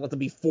pieces, and don't let them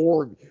be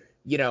 4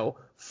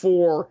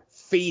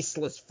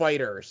 faceless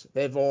fighters.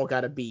 They've all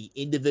got to be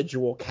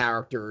individual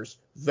characters,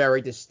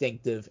 very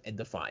distinctive and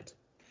defined.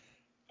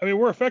 I mean,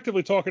 we're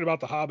effectively talking about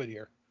the Hobbit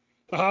here.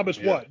 The Hobbit's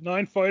what?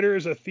 9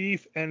 fighters, a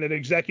thief, and an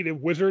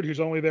executive wizard who's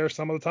only there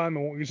some of the time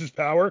and won't use his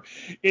power.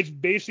 It's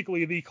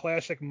basically the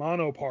classic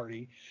mono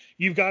party.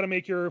 You've got to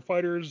make your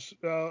fighters,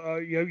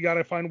 you got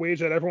to find ways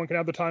that everyone can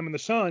have the time in the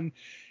sun,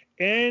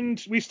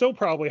 and we still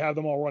probably have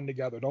them all run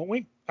together, don't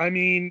we? I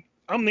mean,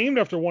 I'm named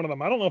after one of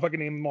them. I don't know if I can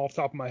name them all off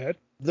the top of my head.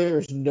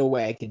 There's no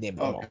way I can name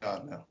them all. Oh,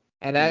 God, no.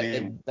 And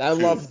I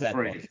love that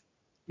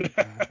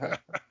book.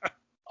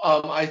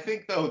 I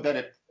think, though,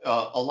 that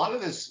a lot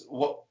of this,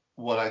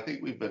 what I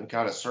think we've been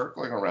kind of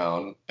circling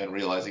around and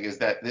realizing is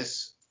that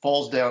this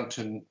falls down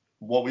to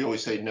what we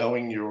always say,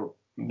 knowing your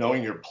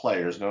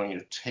players, knowing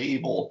your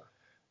table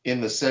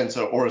in the sense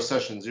of, or a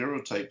session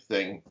 0 type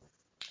thing,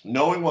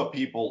 knowing what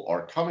people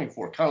are coming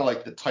for, kind of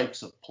like the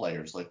types of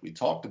players like we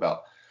talked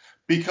about.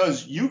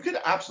 Because you could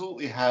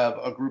absolutely have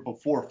a group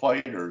of 4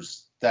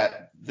 fighters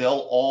that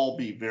they'll all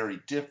be very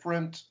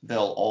different.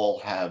 They'll all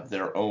have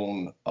their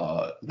own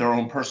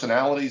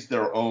personalities,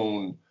 their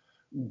own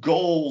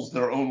goals,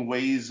 their own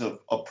ways of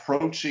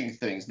approaching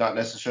things, not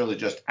necessarily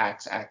just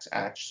axe,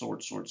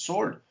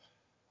 sword.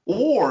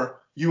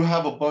 Or you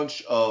have a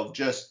bunch of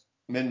just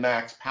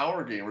min-max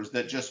power gamers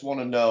that just want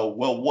to know,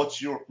 well,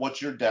 what's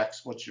your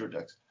dex?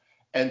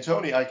 And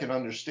Tony, I can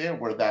understand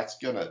where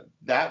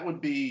that would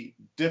be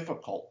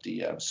difficult,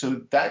 DM.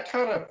 So that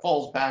kind of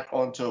falls back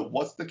onto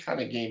what's the kind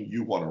of game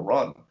you want to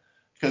run.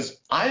 Because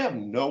I have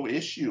no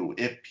issue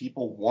if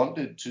people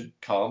wanted to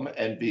come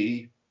and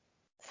be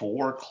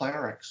 4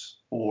 clerics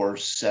or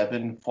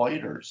 7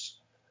 fighters.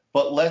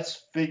 But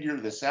let's figure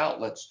this out.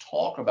 Let's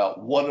talk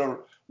about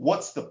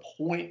what's the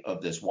point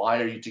of this?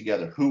 Why are you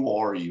together? Who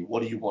are you?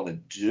 What do you want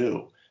to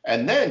do?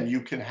 And then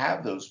you can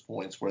have those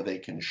points where they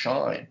can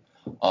shine.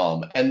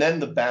 And then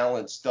the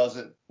balance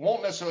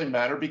won't necessarily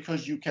matter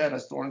because you can,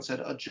 as Thorne said,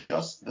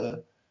 adjust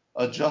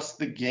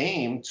the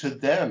game to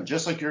them,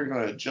 just like you're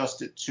going to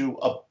adjust it to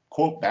a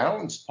quote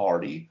balanced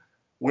party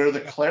where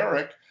the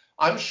cleric,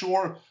 I'm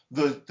sure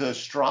the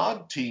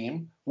Strahd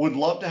team would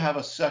love to have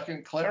a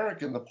second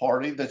cleric in the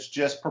party that's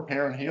just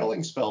preparing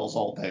healing spells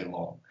all day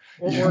long.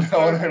 You know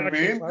what I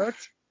mean?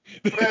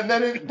 And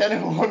then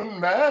it wouldn't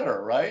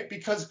matter, right?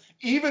 Because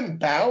even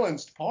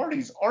balanced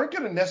parties aren't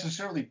going to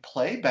necessarily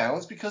play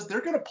balanced because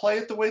they're going to play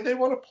it the way they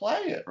want to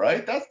play it,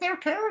 right? That's their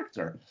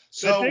character.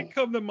 So it did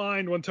come to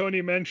mind when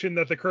Tony mentioned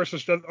that the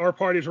curses, our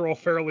parties are all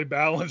fairly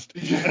balanced.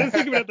 Yeah. I didn't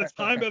think of it at the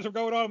time as we're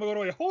going on. I'm going,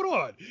 wait, hold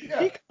on.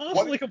 Yeah. He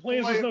constantly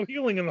complains there's no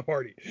healing in the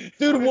party.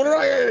 Dude, what are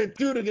I going to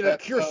do to get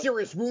cure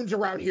serious wounds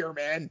around here,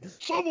 man?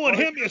 Someone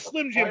hand me a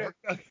Slim Jim.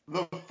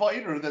 The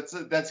fighter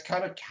that's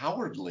kind of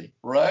cowardly,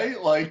 right?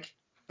 Like,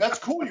 that's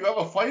cool. You have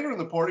a fighter in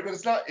the party, but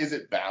it's not. Is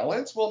it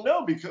balanced? Well,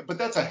 no, but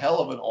that's a hell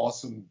of an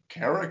awesome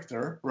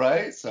character,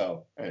 right?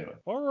 So anyway.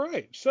 All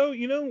right. So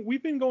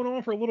we've been going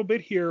on for a little bit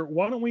here.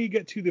 Why don't we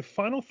get to the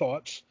final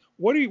thoughts?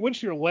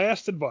 What's your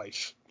last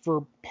advice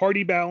for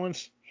party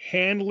balance,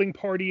 handling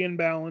party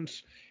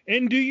imbalance,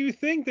 and do you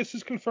think this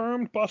is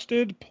confirmed,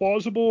 busted,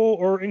 plausible,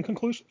 or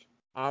inconclusive?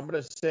 I'm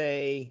gonna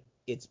say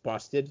it's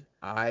busted.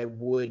 I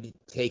would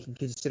take in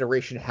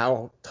consideration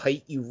how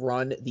tight you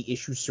run, the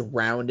issues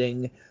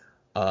surrounding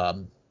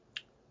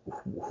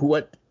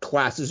what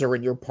classes are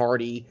in your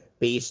party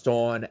based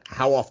on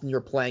how often you're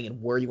playing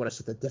and where you want to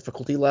set the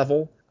difficulty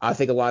level. I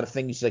think a lot of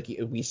things, like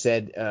we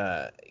said,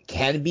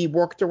 can be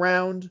worked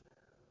around,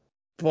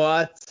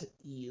 but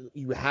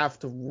you have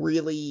to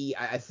really,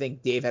 I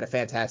think Dave had a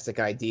fantastic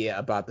idea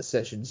about the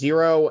session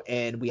 0,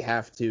 and we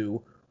have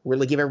to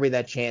really give everybody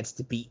that chance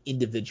to be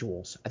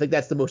individuals. I think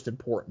that's the most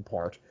important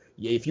part.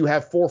 If you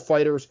have 4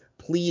 fighters,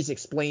 please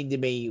explain to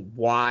me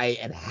why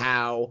and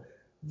how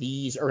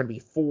these are going to be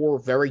 4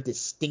 very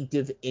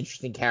distinctive,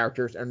 interesting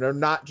characters, and they're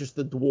not just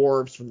the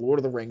dwarves from Lord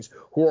of the Rings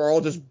who are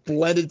all just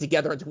blended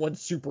together into one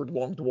super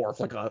long dwarf,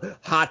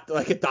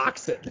 like a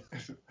dachshund.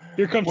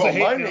 Here comes the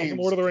hate now from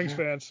Lord of the Rings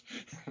fans.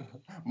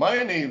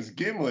 My name's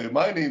Gimli.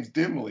 My name's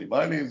Dimly.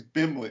 My name's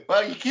Bimli.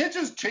 Well, you can't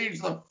just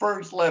change the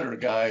first letter,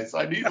 guys.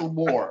 I need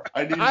more.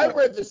 I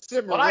read the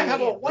Silmarillion. But I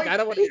have a white I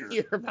don't want to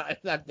hear about it.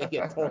 I'm not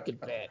a Tolkien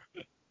fan.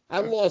 I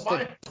lost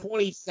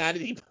 20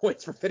 sanity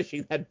points for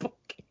finishing that book.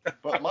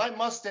 But my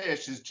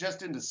mustache is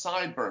just into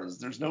sideburns.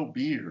 There's no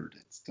beard.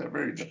 It's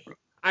very different.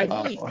 I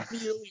really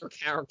feel your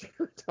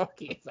character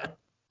talking about.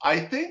 I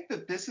think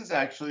that this is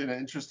actually an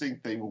interesting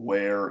thing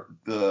where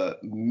the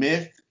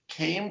myth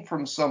came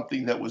from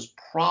something that was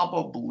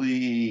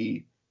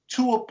probably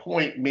to a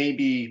point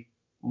maybe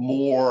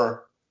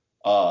more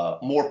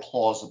more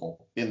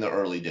plausible in the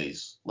early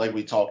days, like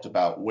we talked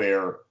about,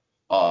 where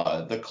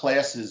the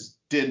classes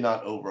did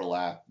not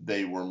overlap.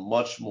 They were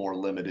much more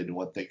limited in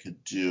what they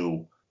could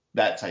do,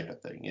 that type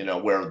of thing,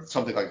 where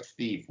something like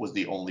Thief was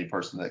the only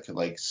person that could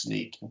like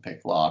sneak and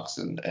pick locks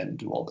and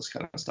do all this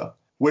kind of stuff.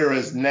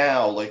 Whereas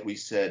now, like we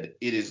said,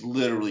 it is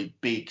literally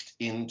baked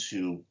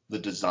into the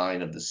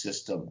design of the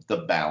system, the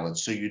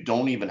balance. So you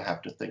don't even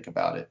have to think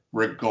about it,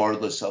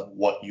 regardless of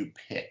what you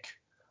pick.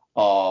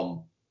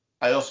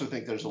 I also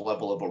think there's a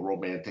level of a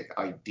romantic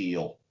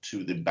ideal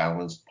to the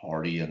balanced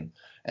party and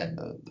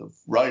the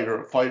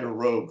fighter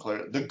rogue,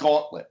 the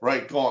Gauntlet,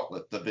 right?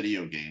 Gauntlet, the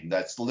video game.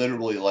 That's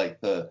literally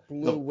like the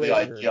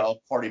idea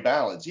of party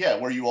balance. Yeah,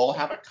 where you all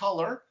have a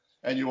color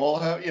and you all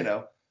have,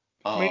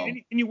 I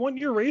mean, and you want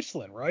your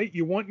Raceland, right?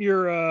 You want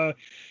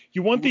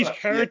these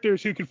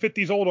characters who can fit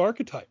these old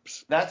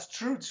archetypes. That's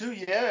true too,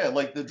 yeah,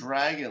 like the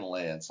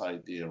Dragonlance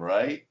idea,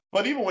 right?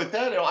 But even with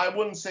that, I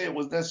wouldn't say it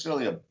was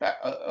necessarily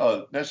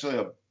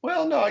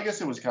well, no, I guess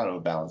it was kind of a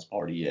balanced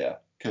party, yeah,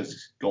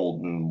 because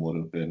Gold Moon would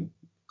have been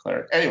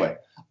cleric. Anyway,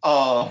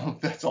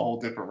 that's a whole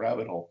different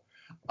rabbit hole.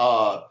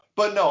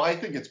 But no, I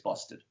think it's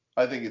busted.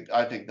 I think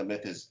the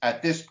myth is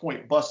at this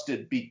point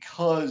busted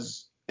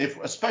because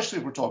especially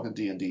if we're talking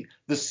D&D,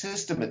 the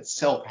system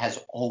itself has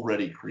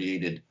already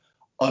created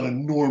an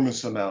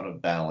enormous amount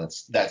of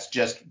balance that's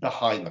just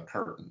behind the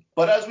curtain.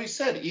 But as we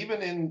said,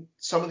 even in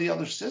some of the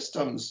other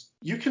systems,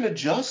 you can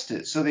adjust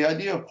it. So the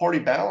idea of party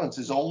balance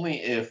is only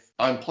if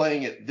I'm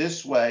playing it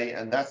this way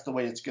and that's the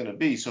way it's going to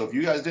be. So if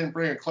you guys didn't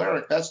bring a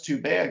cleric, that's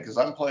too bad because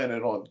I'm playing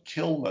it on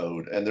kill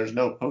mode and there's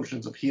no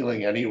potions of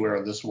healing anywhere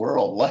in this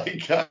world.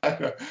 Like,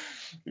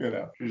 you're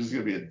just going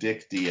to be a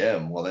dick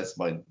DM. Well,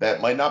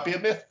 that might not be a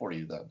myth for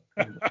you then.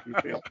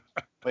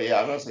 But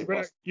yeah, I'm going to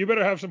say you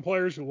better have some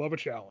players who love a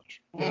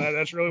challenge.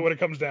 That's really what it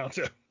comes down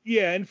to.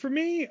 Yeah, and for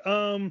me,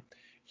 I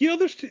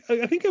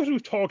think as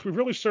we've talked, we've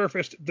really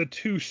surfaced the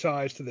two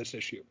sides to this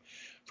issue.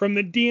 From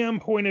the DM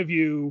point of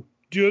view,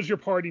 does your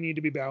party need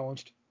to be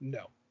balanced?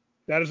 No.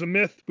 That is a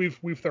myth.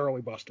 We've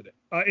thoroughly busted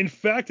it. In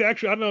fact,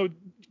 actually, I don't know,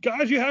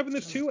 guys, you having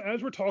this too?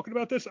 As we're talking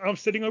about this, I'm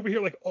sitting over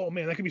here like, oh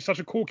man, that could be such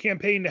a cool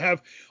campaign to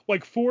have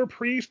like 4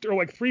 priests or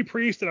like 3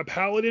 priests and a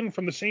paladin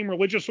from the same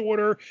religious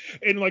order,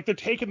 and like they're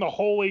taking their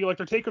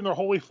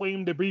holy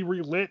flame to be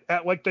relit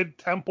at like the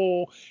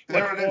temple,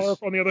 like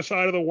on the other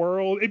side of the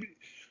world.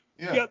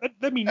 Yeah,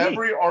 that'd be neat.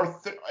 Every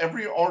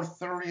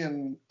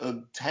Arthurian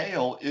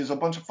tale is a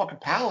bunch of fucking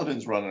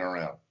paladins running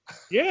around.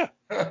 Yeah,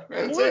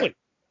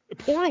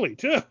 poorly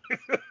too.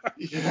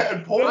 Yeah,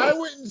 and poorly. I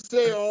wouldn't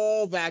say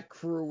all that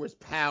crew was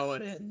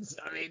paladins.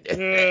 I mean,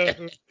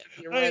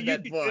 you read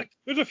that book.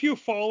 There's a few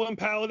fallen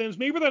paladins.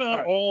 Maybe they're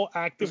not all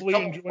actively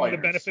enjoying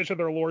the benefits of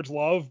their lord's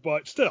love,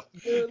 but still.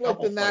 They're like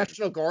the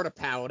National Guard of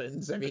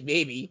paladins. I mean,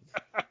 maybe.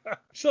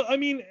 So, I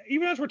mean,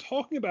 even as we're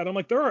talking about it, I'm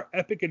like, there are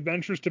epic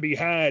adventures to be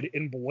had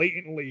in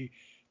blatantly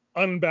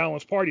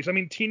unbalanced parties. I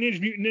mean, Teenage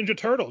Mutant Ninja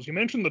Turtles. You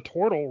mentioned the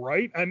turtle,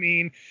 right? I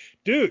mean,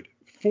 dude,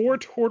 4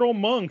 turtle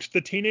monks,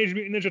 the Teenage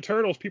Mutant Ninja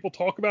Turtles. People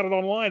talk about it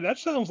online. That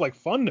sounds like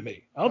fun to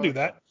me. I'll do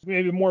that.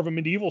 Maybe more of a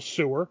medieval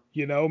sewer,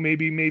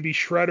 Maybe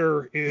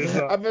Shredder is.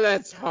 I mean,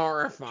 that's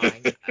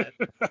horrifying.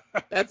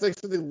 That's like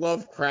something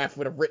Lovecraft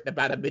would have written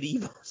about a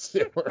medieval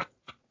sewer.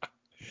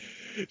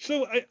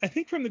 So I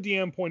think from the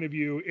DM point of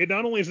view, it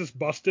not only is this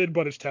busted,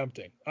 but it's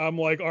tempting. I'm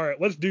like, all right,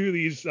 let's do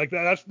these. Like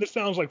this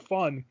sounds like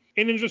fun.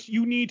 And then just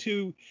you need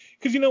to,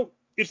 because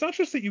it's not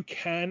just that you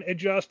can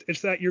adjust,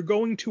 it's that you're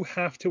going to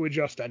have to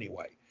adjust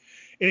anyway.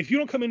 And if you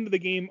don't come into the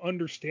game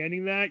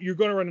understanding that, you're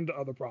going to run into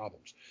other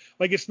problems.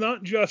 Like, it's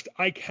not just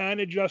I can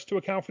adjust to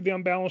account for the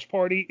unbalanced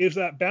party. Is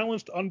that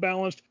balanced,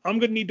 unbalanced? I'm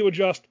going to need to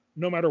adjust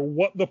no matter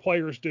what the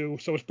players do.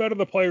 So it's better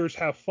the players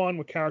have fun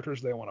with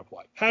characters they want to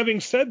play.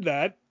 Having said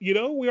that,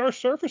 we are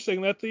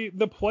surfacing that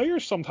the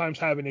players sometimes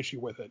have an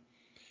issue with it.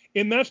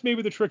 And that's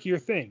maybe the trickier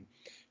thing.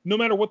 No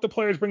matter what the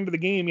players bring to the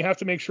game, you have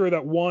to make sure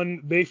that,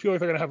 one, they feel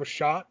like they're going to have a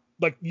shot.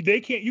 Like,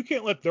 you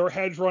can't let their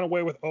heads run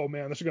away with, oh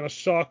man, this is going to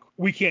suck.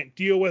 We can't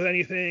deal with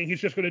anything. He's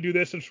just going to do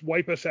this and just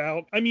wipe us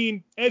out. I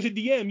mean, as a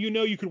DM,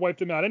 you could wipe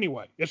them out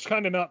anyway. It's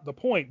kind of not the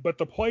point, but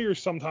the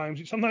players sometimes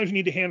you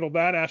need to handle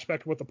that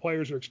aspect of what the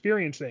players are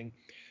experiencing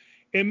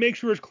and make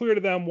sure it's clear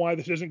to them why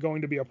this isn't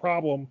going to be a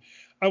problem.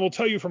 I will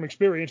tell you from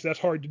experience, that's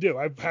hard to do.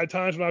 I've had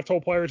times when I've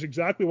told players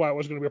exactly why it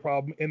was going to be a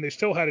problem and they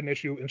still had an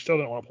issue and still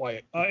didn't want to play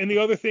it. And the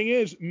other thing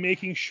is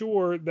making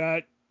sure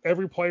that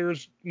every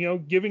player's,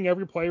 giving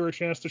every player a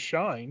chance to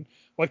shine.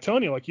 Like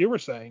Tony, like you were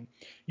saying,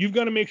 you've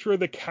got to make sure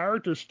the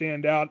characters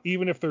stand out,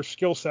 even if their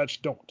skill sets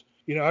don't.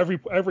 You know,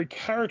 every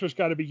character's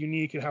got to be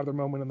unique and have their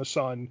moment in the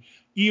sun,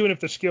 even if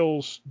the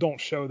skills don't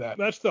show that.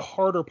 That's the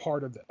harder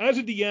part of it. As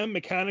a DM,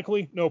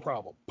 mechanically, no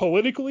problem.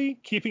 Politically,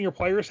 keeping your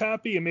players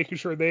happy and making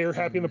sure they are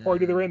happy in the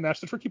party they're in, that's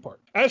the tricky part.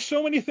 As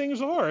so many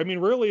things are. I mean,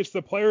 really, it's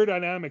the player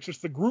dynamics, it's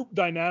the group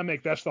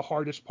dynamic that's the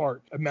hardest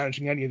part of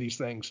managing any of these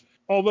things.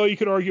 Although you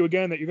could argue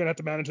again that you're going to have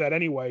to manage that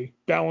anyway,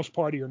 balanced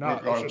party or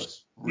not.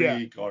 Regardless.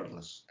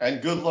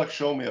 And good luck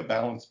showing me a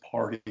balanced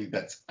party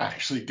that's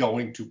actually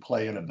going to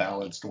play in a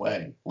balanced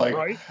way. Like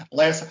right?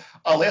 last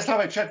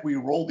time I checked, we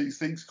roll these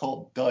things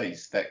called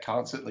dice that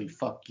constantly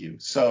fuck you.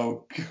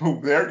 So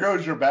there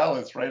goes your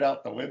balance right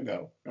out the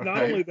window. Okay?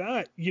 Not only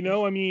that, you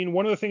know, I mean,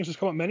 one of the things that's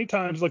come up many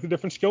times is like the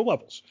different skill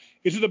levels.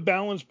 Is it a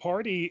balanced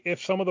party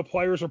if some of the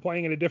players are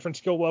playing at a different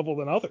skill level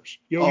than others?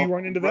 You know, you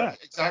run into that.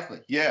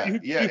 Exactly. Yeah.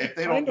 If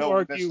they don't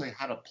know necessarily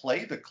how to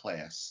play the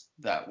class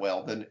that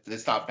well, then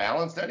it's not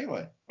balanced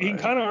anyway. You can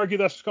kind of argue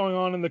that's what's going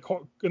on in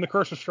the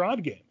Curse of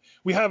Strahd game.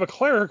 We have a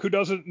cleric who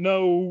doesn't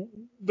know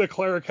the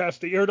cleric has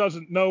to, or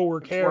doesn't know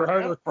or care.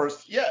 Not a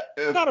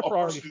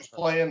person who's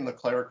playing the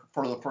cleric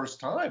for the first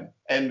time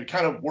and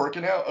kind of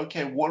working out,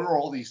 okay, what are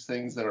all these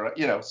things that are,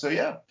 you know, so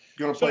yeah,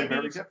 going to play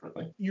very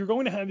differently. You're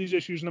going to have these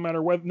issues no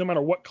matter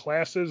what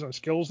classes and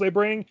skills they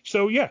bring.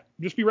 So yeah,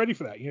 just be ready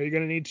for that. You know, you're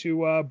going to need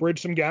to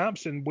bridge some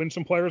gaps and win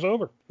some players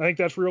over. I think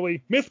that's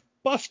really myth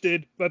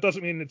busted. That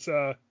doesn't mean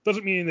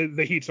that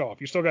the heat's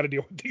off. You still got to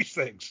deal with these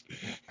things.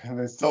 And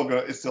it's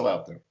still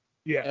out there.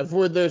 Yeah.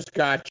 Avoid those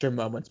gotcha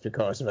moments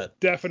because of it.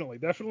 Definitely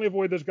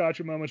avoid those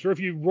gotcha moments. Or if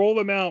you roll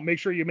them out, make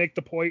sure you make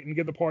the point and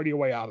give the party a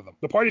way out of them.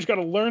 The party's got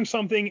to learn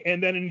something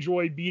and then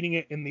enjoy beating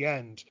it in the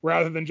end,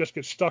 rather than just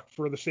get stuck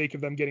for the sake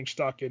of them getting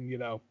stuck. And, you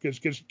know,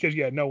 because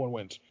no one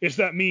wins. It's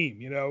that meme,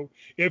 you know.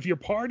 If your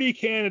party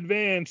can't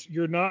advance,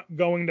 you're not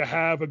going to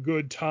have a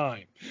good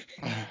time.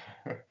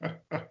 All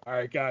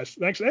right, guys.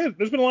 Thanks. Hey,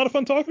 there's been a lot of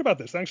fun talking about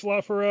this. Thanks a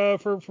lot for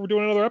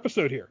doing another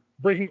episode here,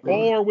 breaking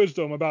all our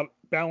wisdom about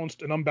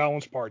balanced and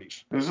unbalanced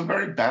parties. It was a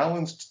very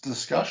balanced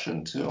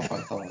discussion too, I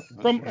thought.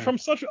 From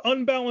such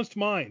unbalanced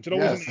minds. It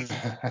always is.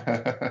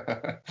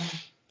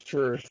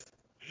 Truth.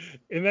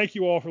 And thank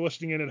you all for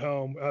listening in at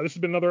home. This has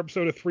been another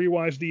episode of Three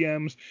Wise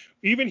DMs.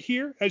 Even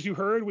here, as you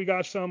heard, we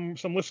got some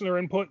listener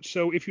input.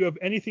 So if you have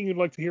anything you'd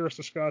like to hear us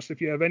discuss,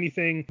 if you have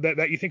anything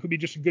that you think would be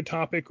just a good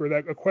topic or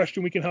that a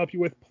question we can help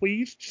you with,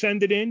 please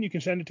send it in. You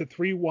can send it to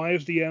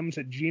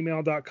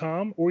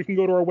 3wisedms@gmail.com, or you can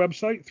go to our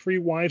website,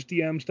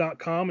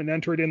 3wisedms.com, and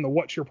enter it in the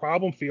What's Your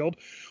Problem field.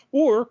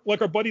 Or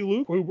like our buddy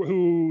Luke,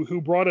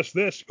 who brought us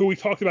this, who we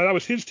talked about, that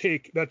was his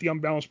take that the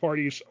unbalanced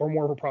parties are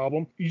more of a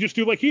problem. You just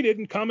do like he did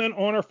and comment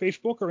on our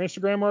Facebook or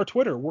Instagram or our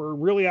Twitter. We're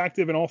really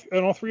active in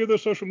all three of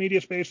those social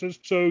media spaces,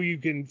 so you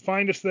can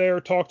find us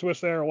there, talk to us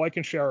there, like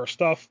and share our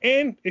stuff.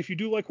 And if you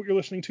do like what you're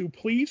listening to,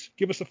 please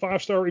give us a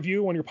 5-star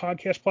review on your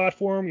podcast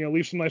platform. You know,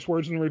 leave some nice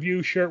words in the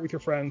review, share it with your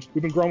friends.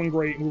 We've been growing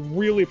great, and we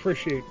really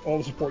appreciate all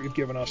the support you've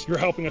given us. You're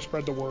helping us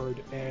spread the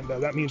word, and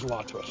that means a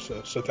lot to us.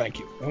 So thank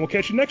you. And we'll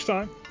catch you next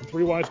time on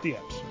 3 Wise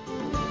DMs.